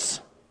words.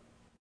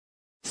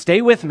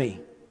 Stay with me.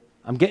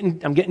 I'm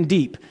getting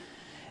deep.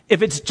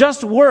 If it's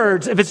just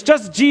words, if it's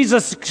just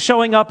Jesus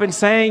showing up and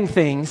saying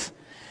things,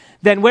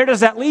 then where does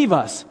that leave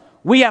us?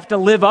 We have to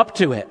live up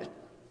to it.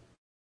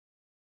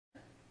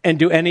 And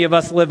do any of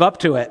us live up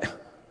to it?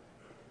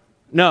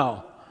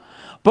 No.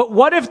 But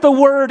what if the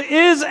Word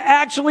is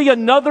actually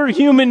another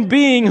human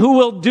being who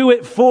will do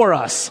it for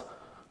us?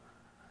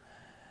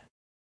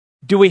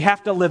 Do we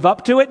have to live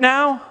up to it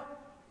now?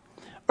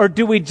 Or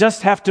do we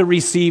just have to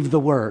receive the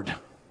Word?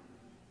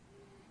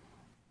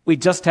 We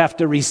just have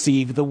to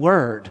receive the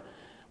Word.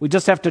 We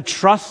just have to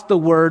trust the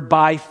Word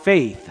by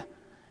faith.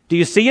 Do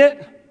you see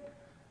it?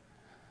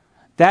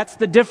 That's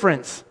the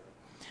difference.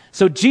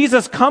 So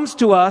Jesus comes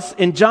to us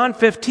in John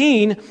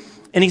 15,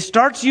 and he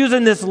starts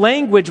using this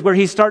language where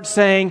he starts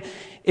saying,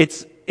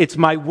 it's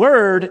my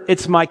word,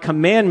 it's my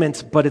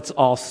commandments, but it's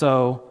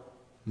also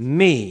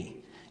me.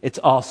 It's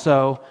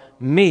also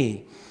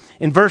me.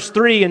 In verse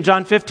 3, in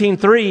John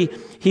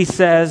 15:3, he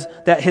says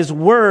that his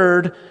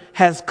word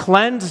has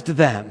cleansed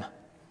them.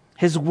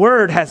 His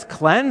word has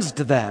cleansed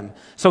them.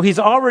 So he's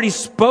already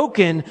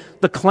spoken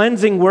the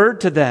cleansing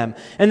word to them.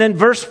 And then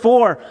verse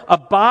 4,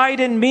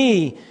 abide in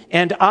me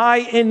and I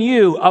in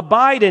you.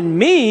 Abide in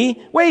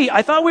me? Wait,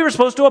 I thought we were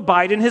supposed to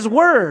abide in his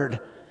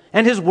word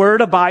and his word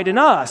abide in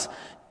us.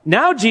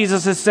 Now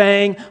Jesus is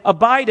saying,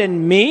 abide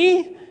in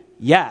me?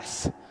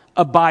 Yes.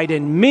 Abide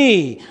in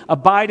me.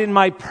 Abide in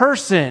my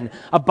person.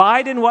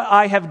 Abide in what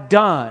I have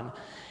done.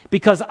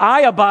 Because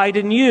I abide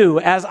in you.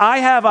 As I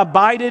have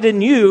abided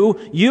in you,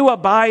 you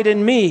abide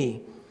in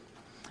me.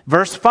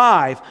 Verse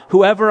 5,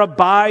 whoever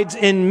abides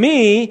in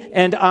me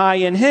and I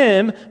in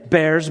him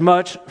bears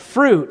much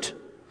fruit.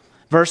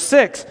 Verse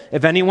 6,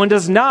 if anyone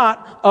does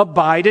not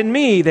abide in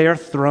me, they are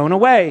thrown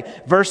away.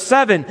 Verse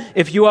 7,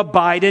 if you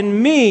abide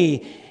in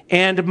me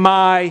and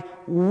my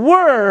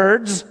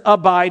words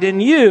abide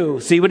in you.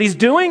 See what he's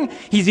doing?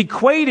 He's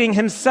equating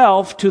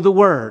himself to the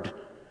word.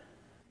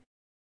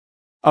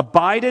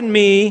 Abide in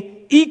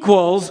me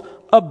equals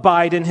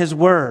abide in his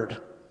word.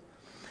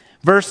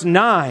 Verse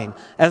 9,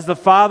 as the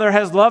Father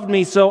has loved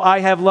me, so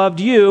I have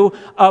loved you.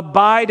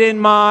 Abide in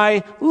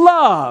my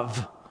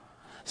love.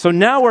 So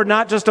now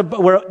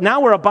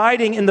we're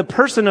abiding in the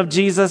person of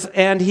Jesus,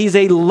 and he's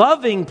a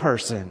loving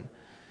person.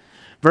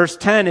 Verse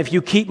 10, if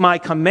you keep my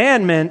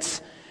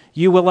commandments,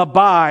 you will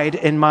abide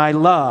in my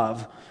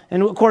love.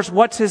 And of course,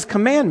 what's his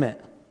commandment?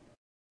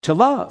 To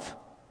love.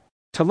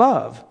 To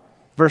love.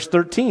 Verse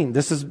 13,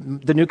 this is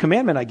the new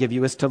commandment I give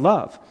you is to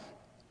love.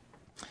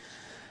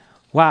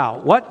 Wow,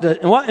 what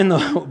in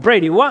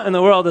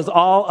the world does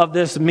all of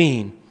this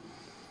mean?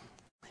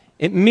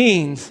 It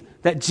means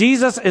that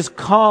Jesus is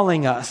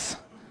calling us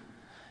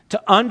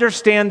to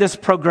understand this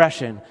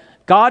progression.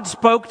 God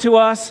spoke to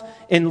us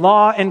in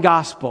law and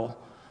gospel.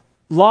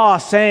 Law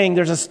saying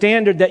there's a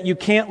standard that you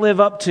can't live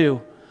up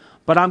to,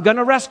 but I'm going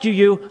to rescue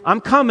you.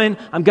 I'm coming.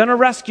 I'm going to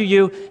rescue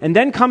you. And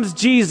then comes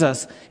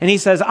Jesus, and he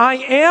says, I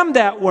am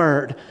that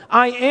word.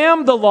 I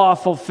am the law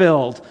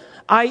fulfilled.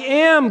 I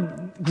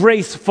am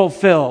grace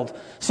fulfilled.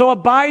 So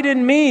abide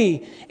in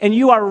me, and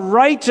you are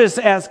righteous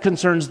as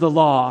concerns the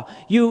law.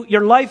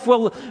 Your life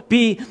will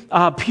be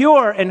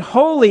pure and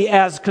holy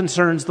as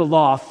concerns the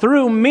law.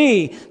 Through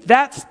me,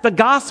 that's the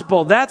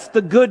gospel. That's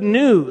the good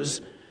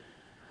news.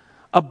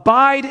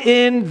 Abide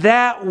in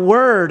that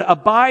word.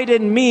 Abide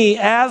in me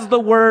as the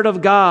word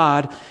of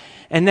God.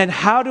 And then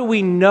how do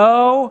we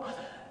know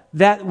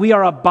that we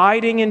are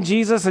abiding in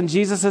Jesus and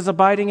Jesus is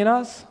abiding in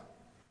us?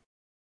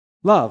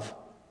 Love.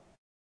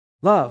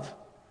 Love.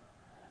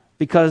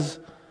 Because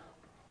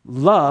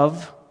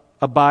love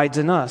abides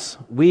in us.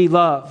 We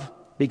love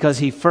because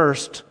he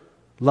first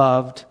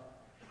loved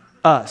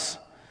us.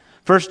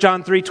 1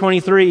 John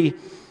 3:23,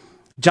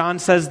 John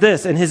says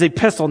this in his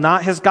epistle,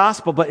 not his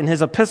gospel, but in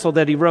his epistle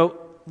that he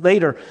wrote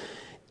later.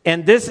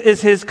 And this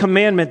is his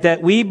commandment,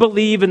 that we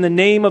believe in the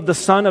name of the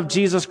Son of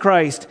Jesus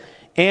Christ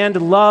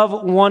and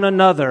love one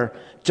another,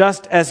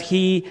 just as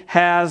he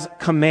has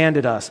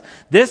commanded us.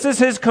 This is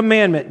his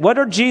commandment. What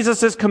are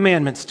Jesus'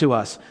 commandments to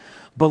us?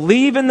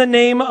 Believe in the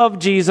name of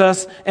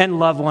Jesus and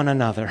love one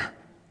another.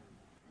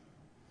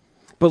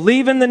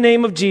 Believe in the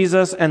name of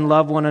Jesus and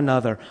love one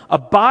another.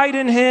 Abide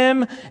in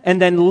him, and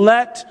then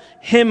let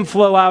him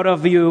flow out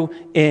of you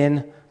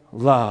in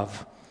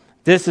love.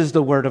 This is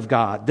the word of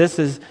God. This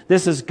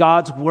is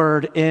God's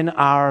word in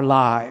our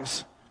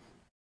lives.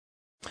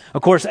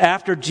 Of course,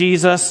 after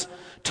Jesus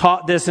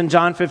taught this in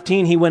John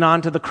 15, he went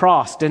on to the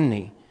cross, didn't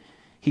he?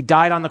 He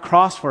died on the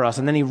cross for us,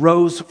 and then he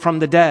rose from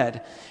the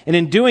dead. And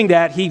in doing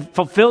that, he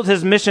fulfilled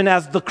his mission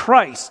as the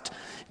Christ.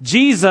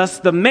 Jesus,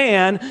 the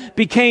man,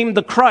 became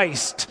the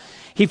Christ.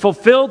 He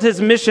fulfilled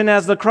his mission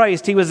as the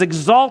Christ. He was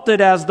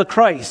exalted as the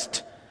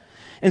Christ.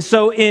 And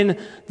so in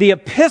the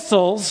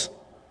epistles,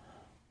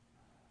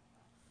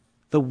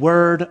 the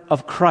word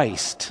of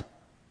Christ.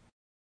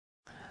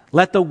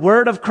 Let the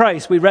word of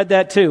Christ, we read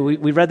that too.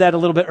 We read that a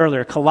little bit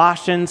earlier.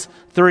 Colossians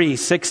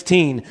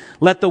 3:16.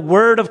 Let the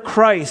word of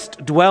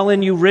Christ dwell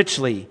in you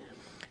richly,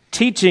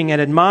 teaching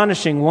and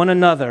admonishing one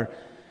another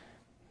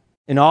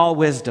in all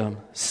wisdom,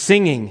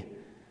 singing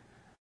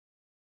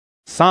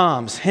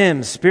psalms,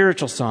 hymns,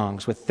 spiritual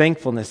songs with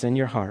thankfulness in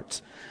your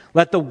hearts.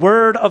 Let the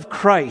word of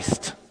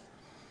Christ,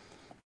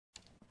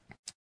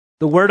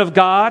 the word of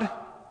God,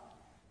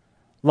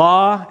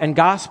 law and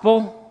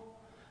gospel,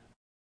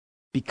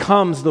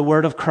 becomes the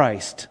word of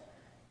Christ.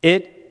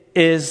 It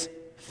is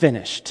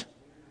finished.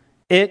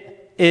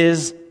 It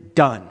is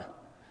done.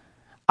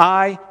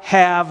 I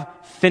have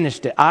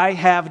finished it. I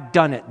have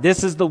done it.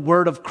 This is the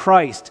word of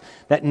Christ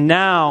that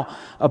now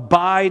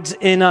abides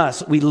in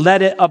us. We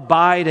let it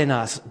abide in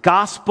us.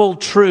 Gospel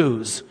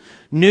truths,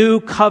 new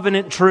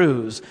covenant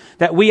truths,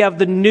 that we have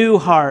the new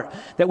heart,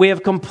 that we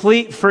have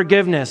complete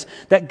forgiveness,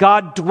 that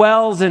God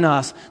dwells in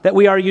us, that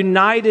we are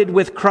united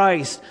with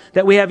Christ,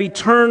 that we have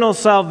eternal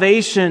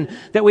salvation,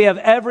 that we have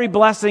every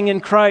blessing in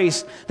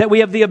Christ, that we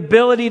have the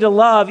ability to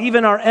love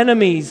even our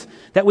enemies,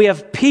 that we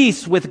have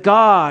peace with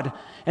God,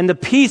 and the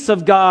peace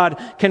of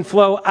God can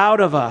flow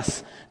out of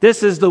us.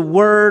 This is the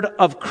word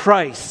of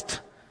Christ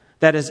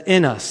that is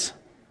in us.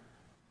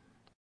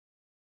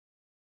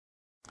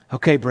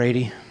 Okay,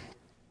 Brady.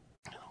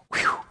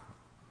 Whew.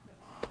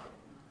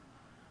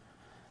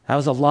 That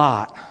was a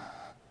lot.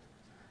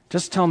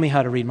 Just tell me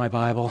how to read my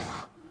Bible.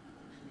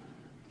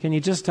 Can you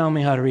just tell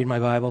me how to read my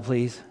Bible,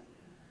 please?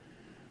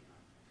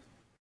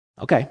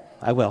 Okay,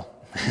 I will.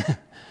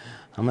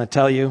 I'm going to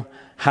tell you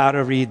how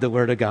to read the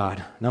Word of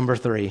God. Number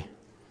 3.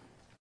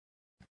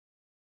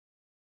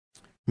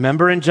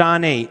 Remember in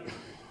John 8,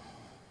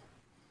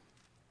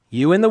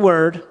 you in the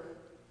Word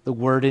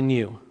in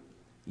you.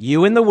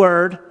 You in the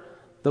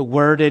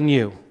Word in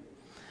you.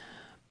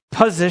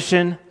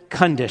 Position,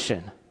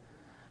 condition.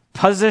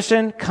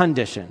 Position,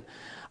 condition.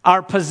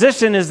 Our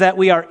position is that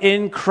we are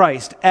in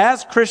Christ.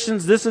 As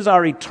Christians, this is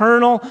our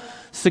eternal,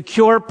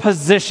 secure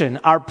position,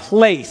 our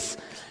place,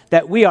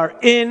 that we are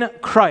in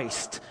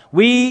Christ.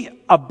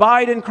 We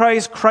abide in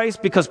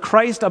Christ because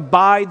Christ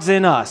abides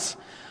in us.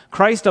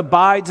 Christ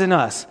abides in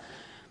us.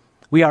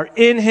 We are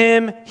in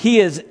him. He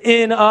is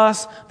in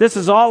us. This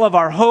is all of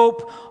our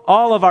hope,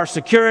 all of our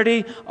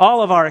security,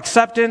 all of our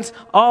acceptance,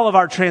 all of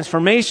our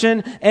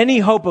transformation. Any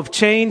hope of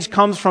change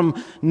comes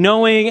from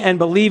knowing and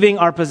believing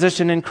our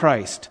position in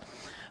Christ.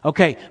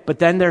 Okay, but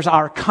then there's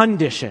our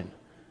condition.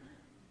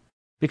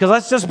 Because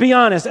let's just be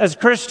honest, as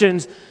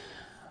Christians,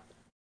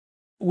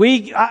 we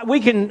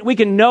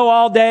can know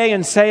all day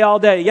and say all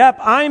day, yep,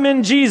 I'm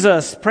in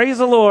Jesus, praise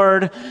the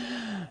Lord.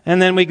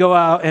 And then we go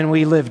out and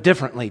we live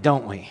differently,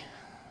 don't we?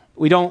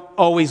 We don't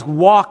always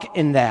walk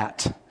in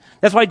that.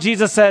 That's why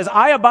Jesus says,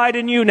 I abide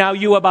in you, now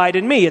you abide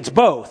in me. It's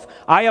both.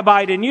 I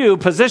abide in you,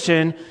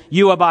 position,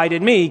 you abide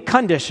in me,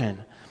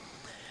 condition.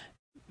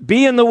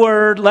 Be in the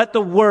Word, let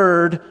the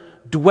Word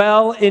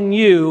dwell in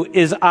you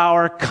is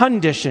our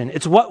condition.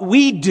 It's what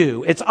we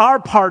do. It's our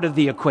part of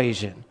the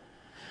equation.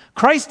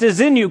 Christ is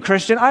in you,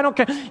 Christian. I don't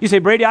care. You say,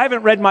 Brady, I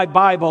haven't read my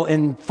Bible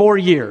in 4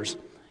 years.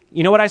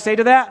 You know what I say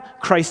to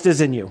that? Christ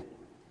is in you.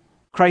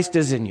 Christ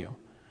is in you.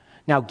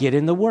 Now get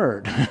in the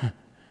Word.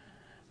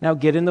 Now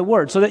get in the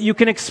Word so that you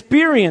can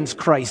experience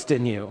Christ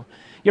in you.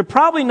 You're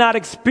probably not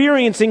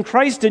experiencing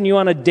Christ in you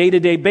on a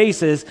day-to-day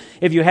basis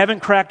if you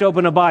haven't cracked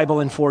open a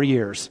Bible in 4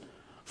 years,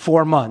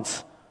 4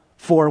 months,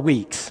 4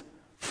 weeks,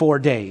 4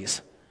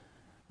 days.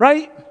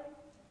 Right?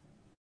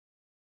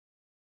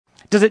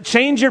 Does it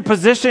change your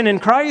position in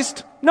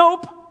Christ?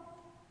 Nope.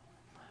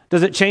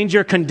 Does it change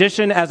your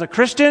condition as a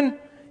Christian?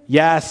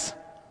 Yes.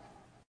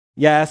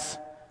 Yes.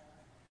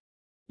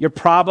 You're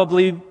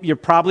probably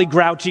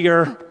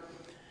grouchier.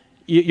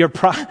 You're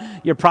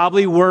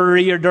probably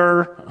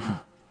worrieder,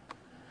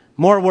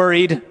 more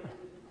worried.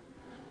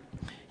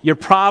 You're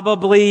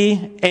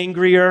probably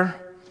angrier.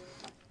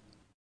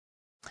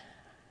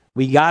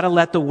 We got to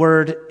let the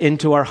Word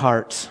into our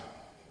hearts.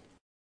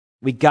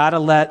 We got to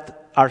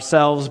let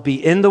ourselves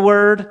be in the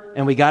Word,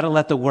 and we got to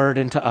let the Word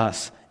into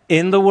us.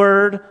 In the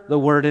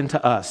Word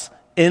into us.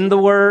 In the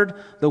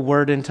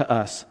Word into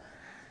us.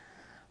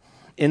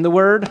 In the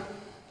Word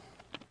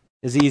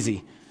is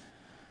easy.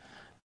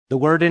 The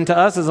Word into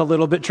us is a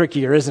little bit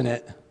trickier, isn't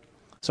it?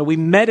 So we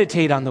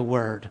meditate on the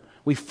Word.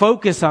 We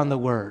focus on the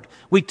Word.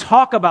 We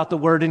talk about the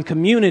Word in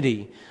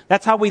community.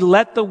 That's how we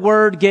let the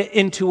Word get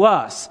into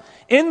us.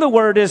 In the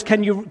Word is,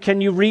 can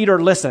you read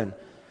or listen?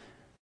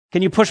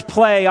 Can you push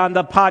play on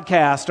the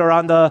podcast or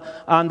on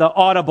the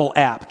Audible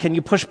app? Can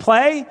you push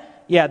play?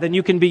 Yeah, then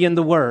you can be in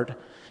the Word.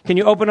 Can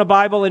you open a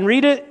Bible and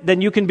read it?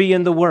 Then you can be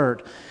in the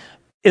Word.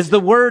 Is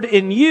the Word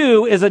in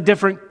you is a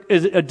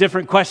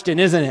different question,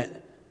 isn't it?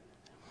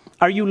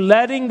 Are you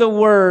letting the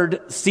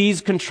Word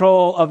seize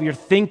control of your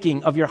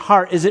thinking, of your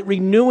heart? Is it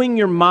renewing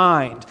your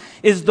mind?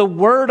 Is the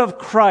Word of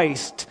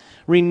Christ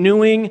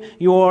renewing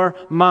your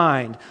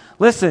mind?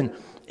 Listen,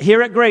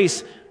 here at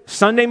Grace,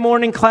 Sunday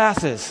morning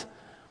classes,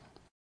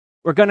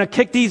 we're going to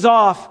kick these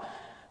off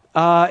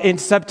in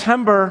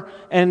September,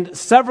 and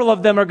several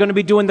of them are going to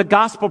be doing the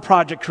Gospel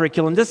Project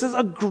curriculum. This is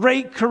a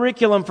great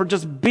curriculum for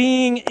just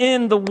being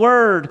in the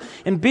Word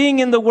and being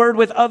in the Word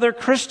with other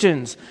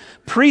Christians.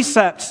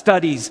 Precept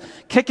studies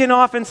kicking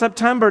off in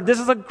September. This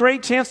is a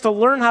great chance to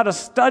learn how to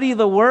study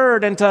the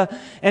Word and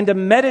to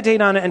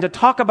meditate on it and to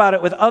talk about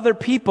it with other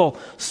people.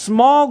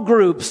 Small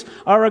groups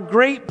are a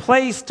great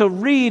place to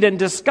read and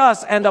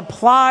discuss and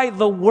apply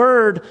the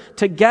Word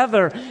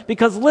together.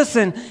 Because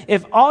listen,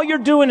 if all you're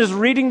doing is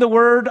reading the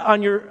Word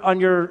on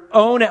your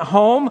own at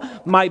home,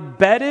 my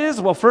bet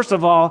is, well, first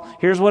of all,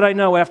 here's what I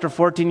know after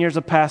 14 years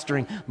of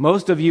pastoring.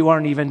 Most of you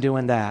aren't even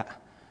doing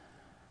that.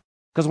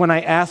 Because when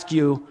I ask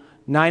you,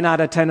 9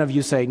 out of 10 of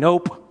you say,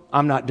 nope,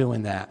 I'm not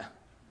doing that.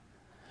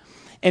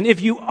 And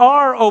if you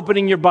are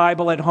opening your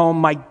Bible at home,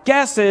 my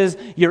guess is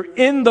you're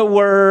in the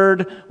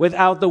Word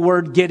without the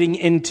Word getting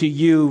into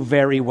you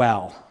very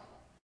well.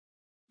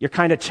 You're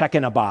kind of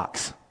checking a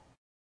box,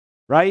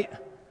 right?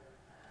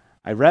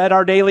 I read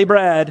Our Daily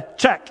Bread,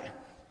 check.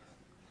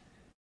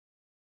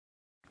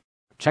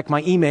 Check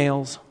my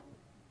emails.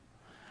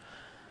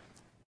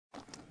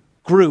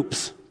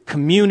 Groups,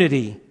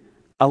 community,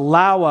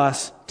 allow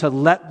us to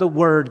let the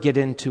Word get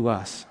into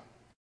us.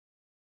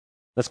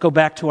 Let's go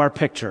back to our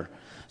picture.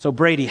 So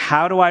Brady,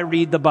 how do I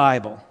read the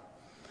Bible?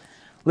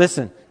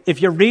 Listen,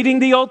 if you're reading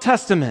the Old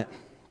Testament,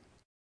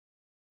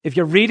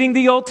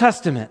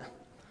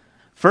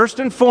 first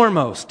and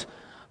foremost,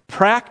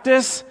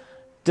 practice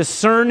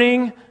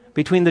discerning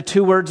between the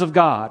two words of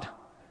God.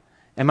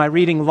 Am I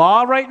reading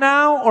law right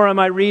now, or am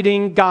I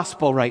reading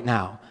gospel right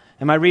now?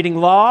 Am I reading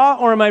law,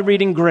 or am I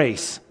reading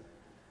grace?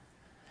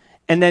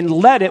 And then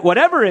let it,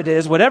 whatever it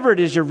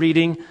is you're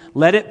reading,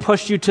 let it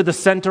push you to the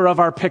center of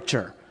our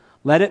picture.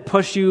 Let it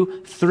push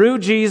you through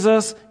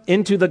Jesus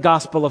into the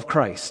gospel of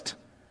Christ.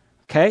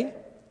 Okay?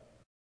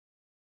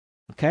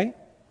 Okay?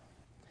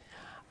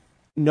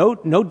 No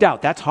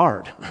doubt, that's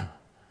hard.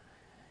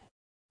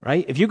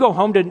 Right? If you go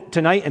home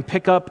tonight and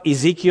pick up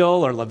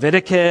Ezekiel or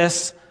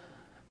Leviticus,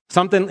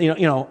 something,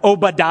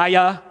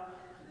 Obadiah.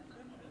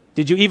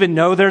 Did you even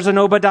know there's an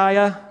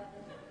Obadiah?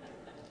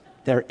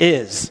 There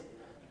is.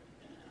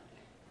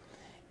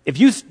 If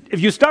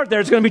you start there,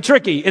 it's going to be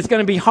tricky. It's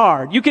going to be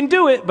hard. You can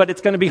do it, but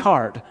it's going to be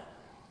hard.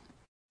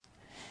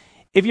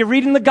 If you're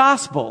reading the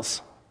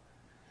Gospels,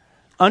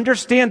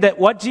 understand that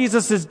what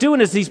Jesus is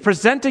doing is he's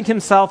presenting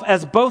himself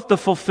as both the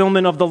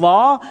fulfillment of the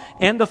law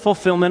and the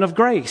fulfillment of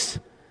grace.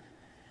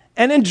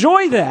 And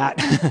enjoy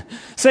that.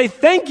 Say,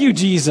 thank you,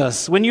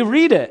 Jesus, when you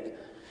read it.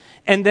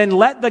 And then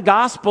let the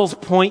Gospels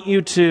point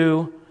you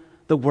to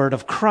the Word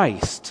of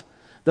Christ,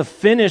 the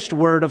finished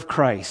Word of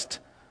Christ,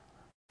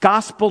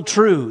 gospel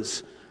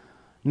truths,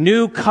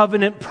 new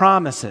covenant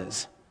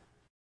promises.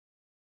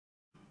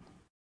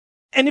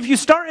 And if you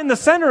start in the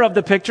center of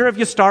the picture, if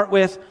you start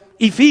with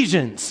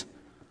Ephesians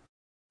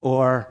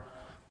or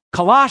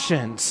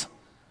Colossians,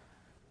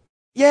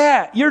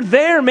 yeah, you're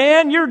there,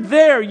 man. You're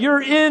there.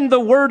 You're in the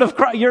Word of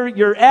Christ.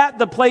 You're at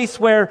the place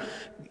where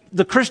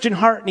the Christian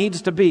heart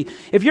needs to be.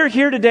 If you're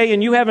here today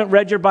and you haven't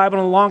read your Bible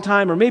in a long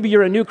time, or maybe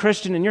you're a new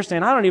Christian and you're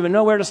saying, I don't even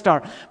know where to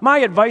start. My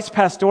advice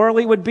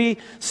pastorally would be,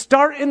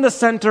 start in the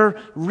center,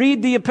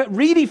 read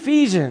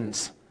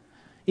Ephesians.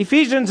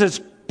 Ephesians is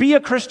Be a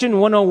Christian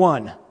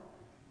 101.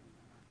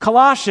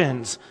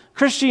 Colossians,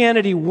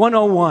 Christianity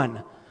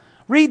 101.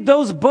 Read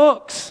those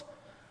books.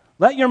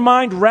 Let your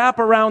mind wrap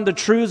around the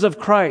truths of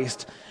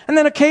Christ. And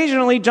then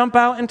occasionally jump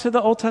out into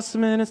the Old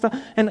Testament and stuff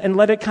and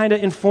let it kind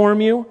of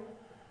inform you.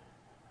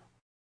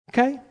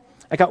 Okay?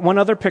 I got one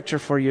other picture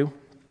for you.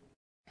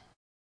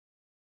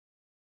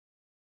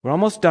 We're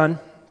almost done.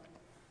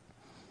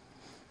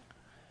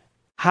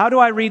 How do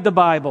I read the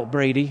Bible,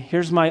 Brady?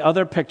 Here's my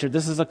other picture.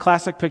 This is a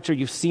classic picture.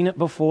 You've seen it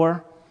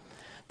before.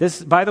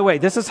 This, by the way,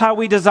 this is how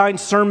we design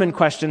sermon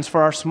questions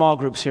for our small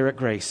groups here at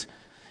Grace.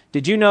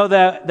 Did you know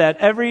that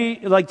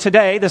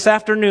today, this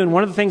afternoon,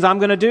 one of the things I'm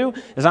going to do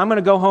is I'm going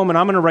to go home and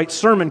I'm going to write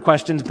sermon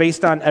questions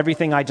based on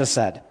everything I just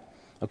said.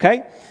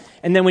 Okay?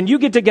 And then when you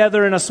get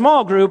together in a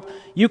small group,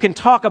 you can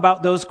talk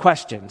about those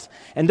questions.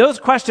 And those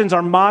questions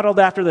are modeled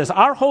after this.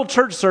 Our whole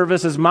church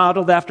service is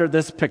modeled after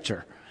this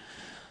picture.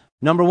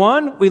 Number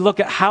one, we look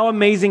at how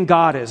amazing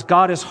God is.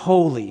 God is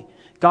holy.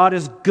 God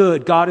is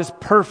good. God is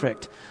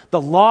perfect.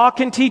 The law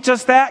can teach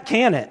us that,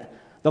 can it?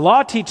 The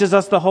law teaches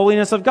us the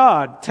holiness of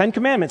God. 10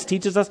 Commandments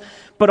teaches us,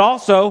 but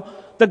also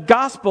the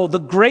gospel, the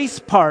grace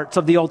parts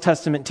of the Old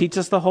Testament teach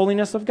us the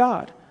holiness of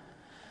God.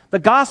 The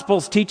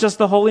Gospels teach us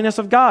the holiness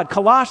of God.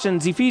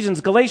 Colossians,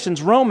 Ephesians,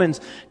 Galatians, Romans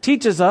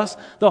teaches us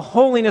the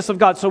holiness of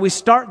God. So we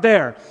start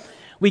there.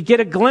 We get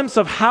a glimpse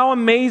of how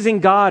amazing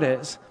God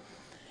is.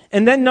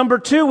 And then number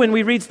two, when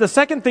we read, the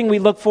second thing we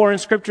look for in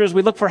Scripture is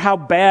we look for how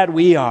bad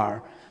we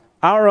are,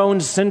 our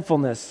own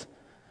sinfulness,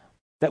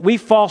 that we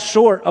fall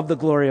short of the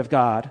glory of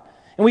God.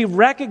 And we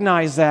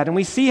recognize that, and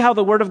we see how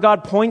the Word of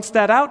God points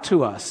that out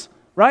to us,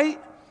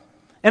 right?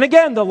 And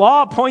again, the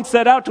law points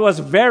that out to us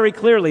very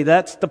clearly.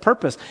 That's the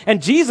purpose.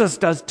 And Jesus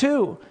does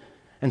too.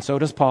 And so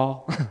does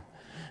Paul.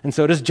 And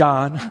so does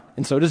John.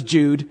 And so does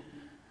Jude.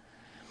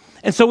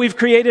 And so we've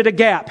created a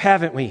gap,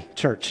 haven't we,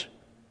 church?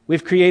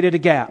 We've created a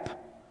gap.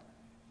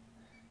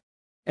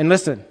 And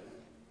listen,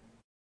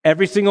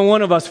 every single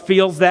one of us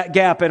feels that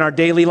gap in our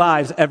daily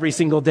lives every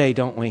single day,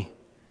 don't we?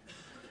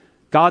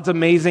 God's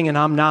amazing and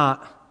I'm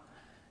not.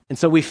 And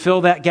so we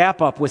fill that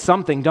gap up with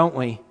something, don't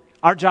we?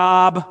 Our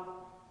job,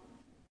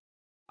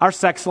 our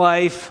sex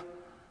life,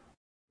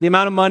 the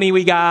amount of money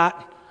we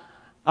got,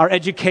 our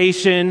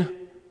education.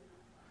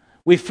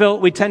 We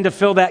tend to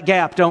fill that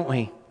gap, don't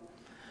we?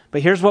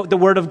 But here's what the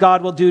Word of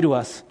God will do to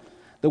us.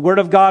 The Word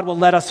of God will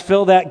let us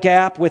fill that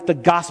gap with the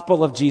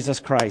gospel of Jesus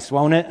Christ,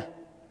 won't it?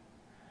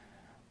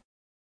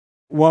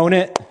 Won't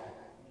it?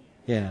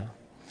 Yeah.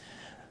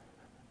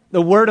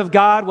 The Word of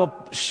God will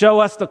show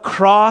us the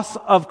cross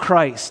of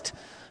Christ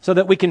so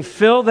that we can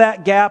fill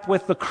that gap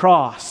with the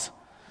cross.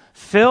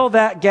 Fill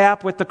that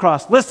gap with the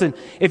cross. Listen,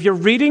 if you're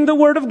reading the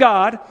Word of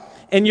God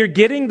and you're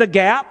getting the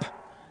gap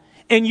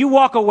and you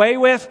walk away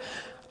with,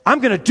 I'm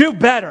going to do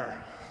better.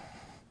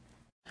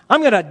 I'm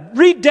going to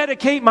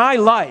rededicate my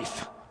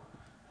life.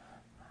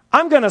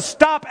 I'm going to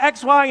stop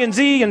X, Y, and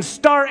Z and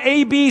start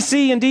A, B,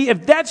 C, and D.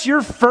 If that's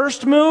your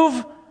first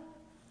move,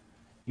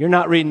 you're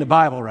not reading the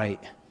Bible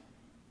right.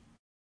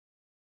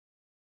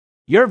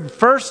 Your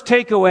first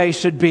takeaway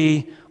should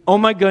be, oh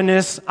my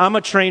goodness, I'm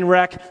a train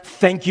wreck.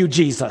 Thank you,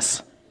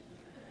 Jesus.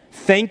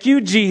 Thank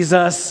you,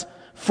 Jesus,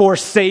 for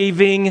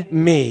saving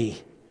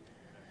me.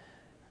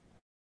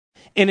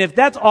 And if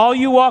that's all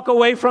you walk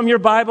away from your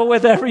Bible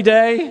with every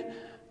day,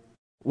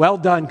 well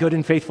done, good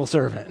and faithful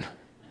servant.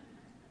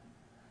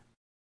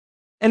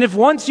 And if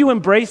once you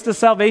embrace the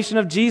salvation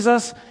of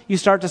Jesus, you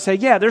start to say,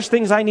 yeah, there's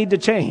things I need to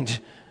change.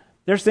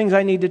 There's things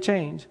I need to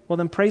change. Well,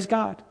 then praise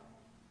God.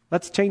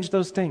 Let's change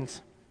those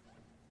things.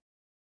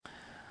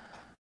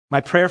 My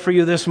prayer for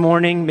you this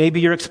morning,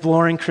 maybe you're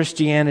exploring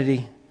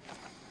Christianity,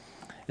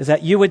 is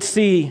that you would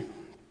see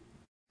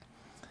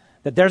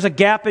that there's a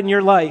gap in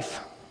your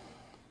life.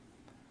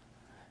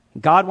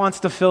 God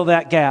wants to fill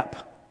that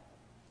gap.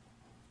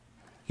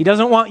 He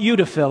doesn't want you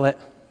to fill it.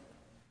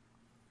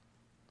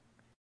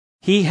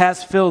 He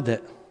has filled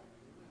it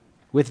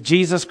with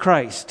Jesus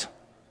Christ.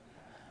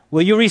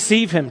 Will you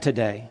receive Him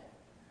today?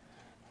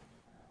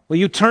 Will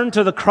you turn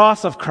to the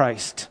cross of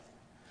Christ?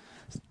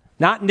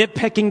 Not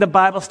nitpicking the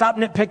Bible. Stop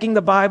nitpicking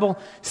the Bible.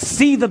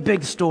 See the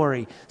big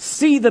story.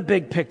 See the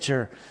big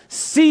picture.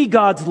 See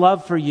God's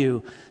love for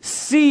you.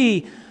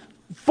 See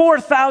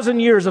 4,000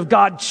 years of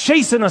God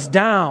chasing us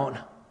down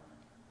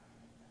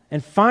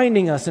and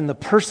finding us in the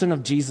person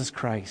of Jesus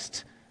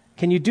Christ.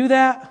 Can you do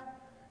that?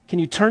 Can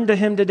you turn to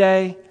Him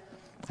today?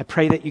 I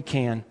pray that you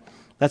can.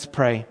 Let's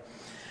pray.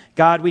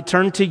 God, we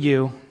turn to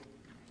you.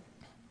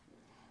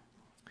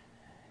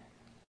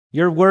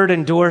 Your word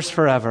endures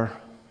forever.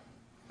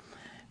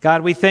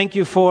 God, we thank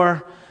you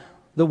for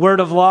the word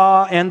of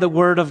law and the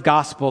word of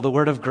gospel, the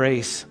word of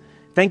grace.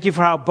 Thank you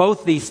for how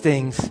both these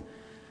things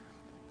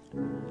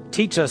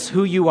teach us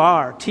who you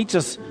are, teach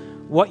us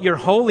what your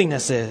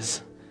holiness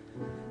is.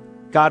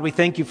 God, we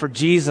thank you for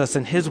Jesus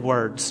and His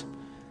words.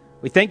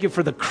 We thank you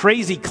for the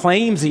crazy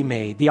claims he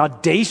made, the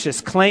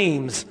audacious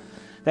claims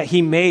that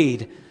he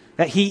made,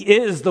 that he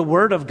is the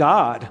Word of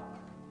God.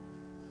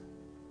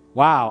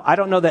 Wow, I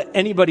don't know that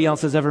anybody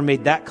else has ever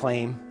made that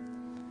claim.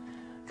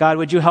 God,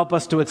 would you help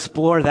us to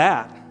explore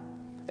that?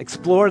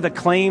 Explore the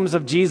claims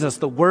of Jesus,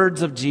 the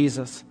words of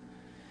Jesus.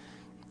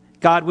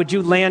 God, would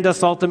you land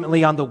us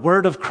ultimately on the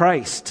word of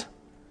Christ,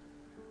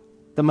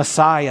 the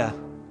Messiah,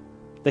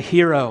 the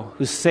hero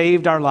who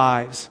saved our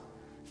lives.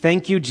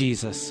 Thank you,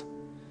 Jesus.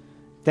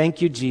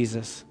 Thank you,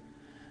 Jesus.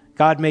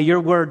 God, may your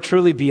word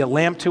truly be a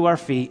lamp to our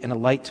feet and a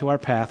light to our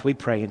path. We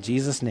pray in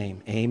Jesus'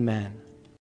 name, amen.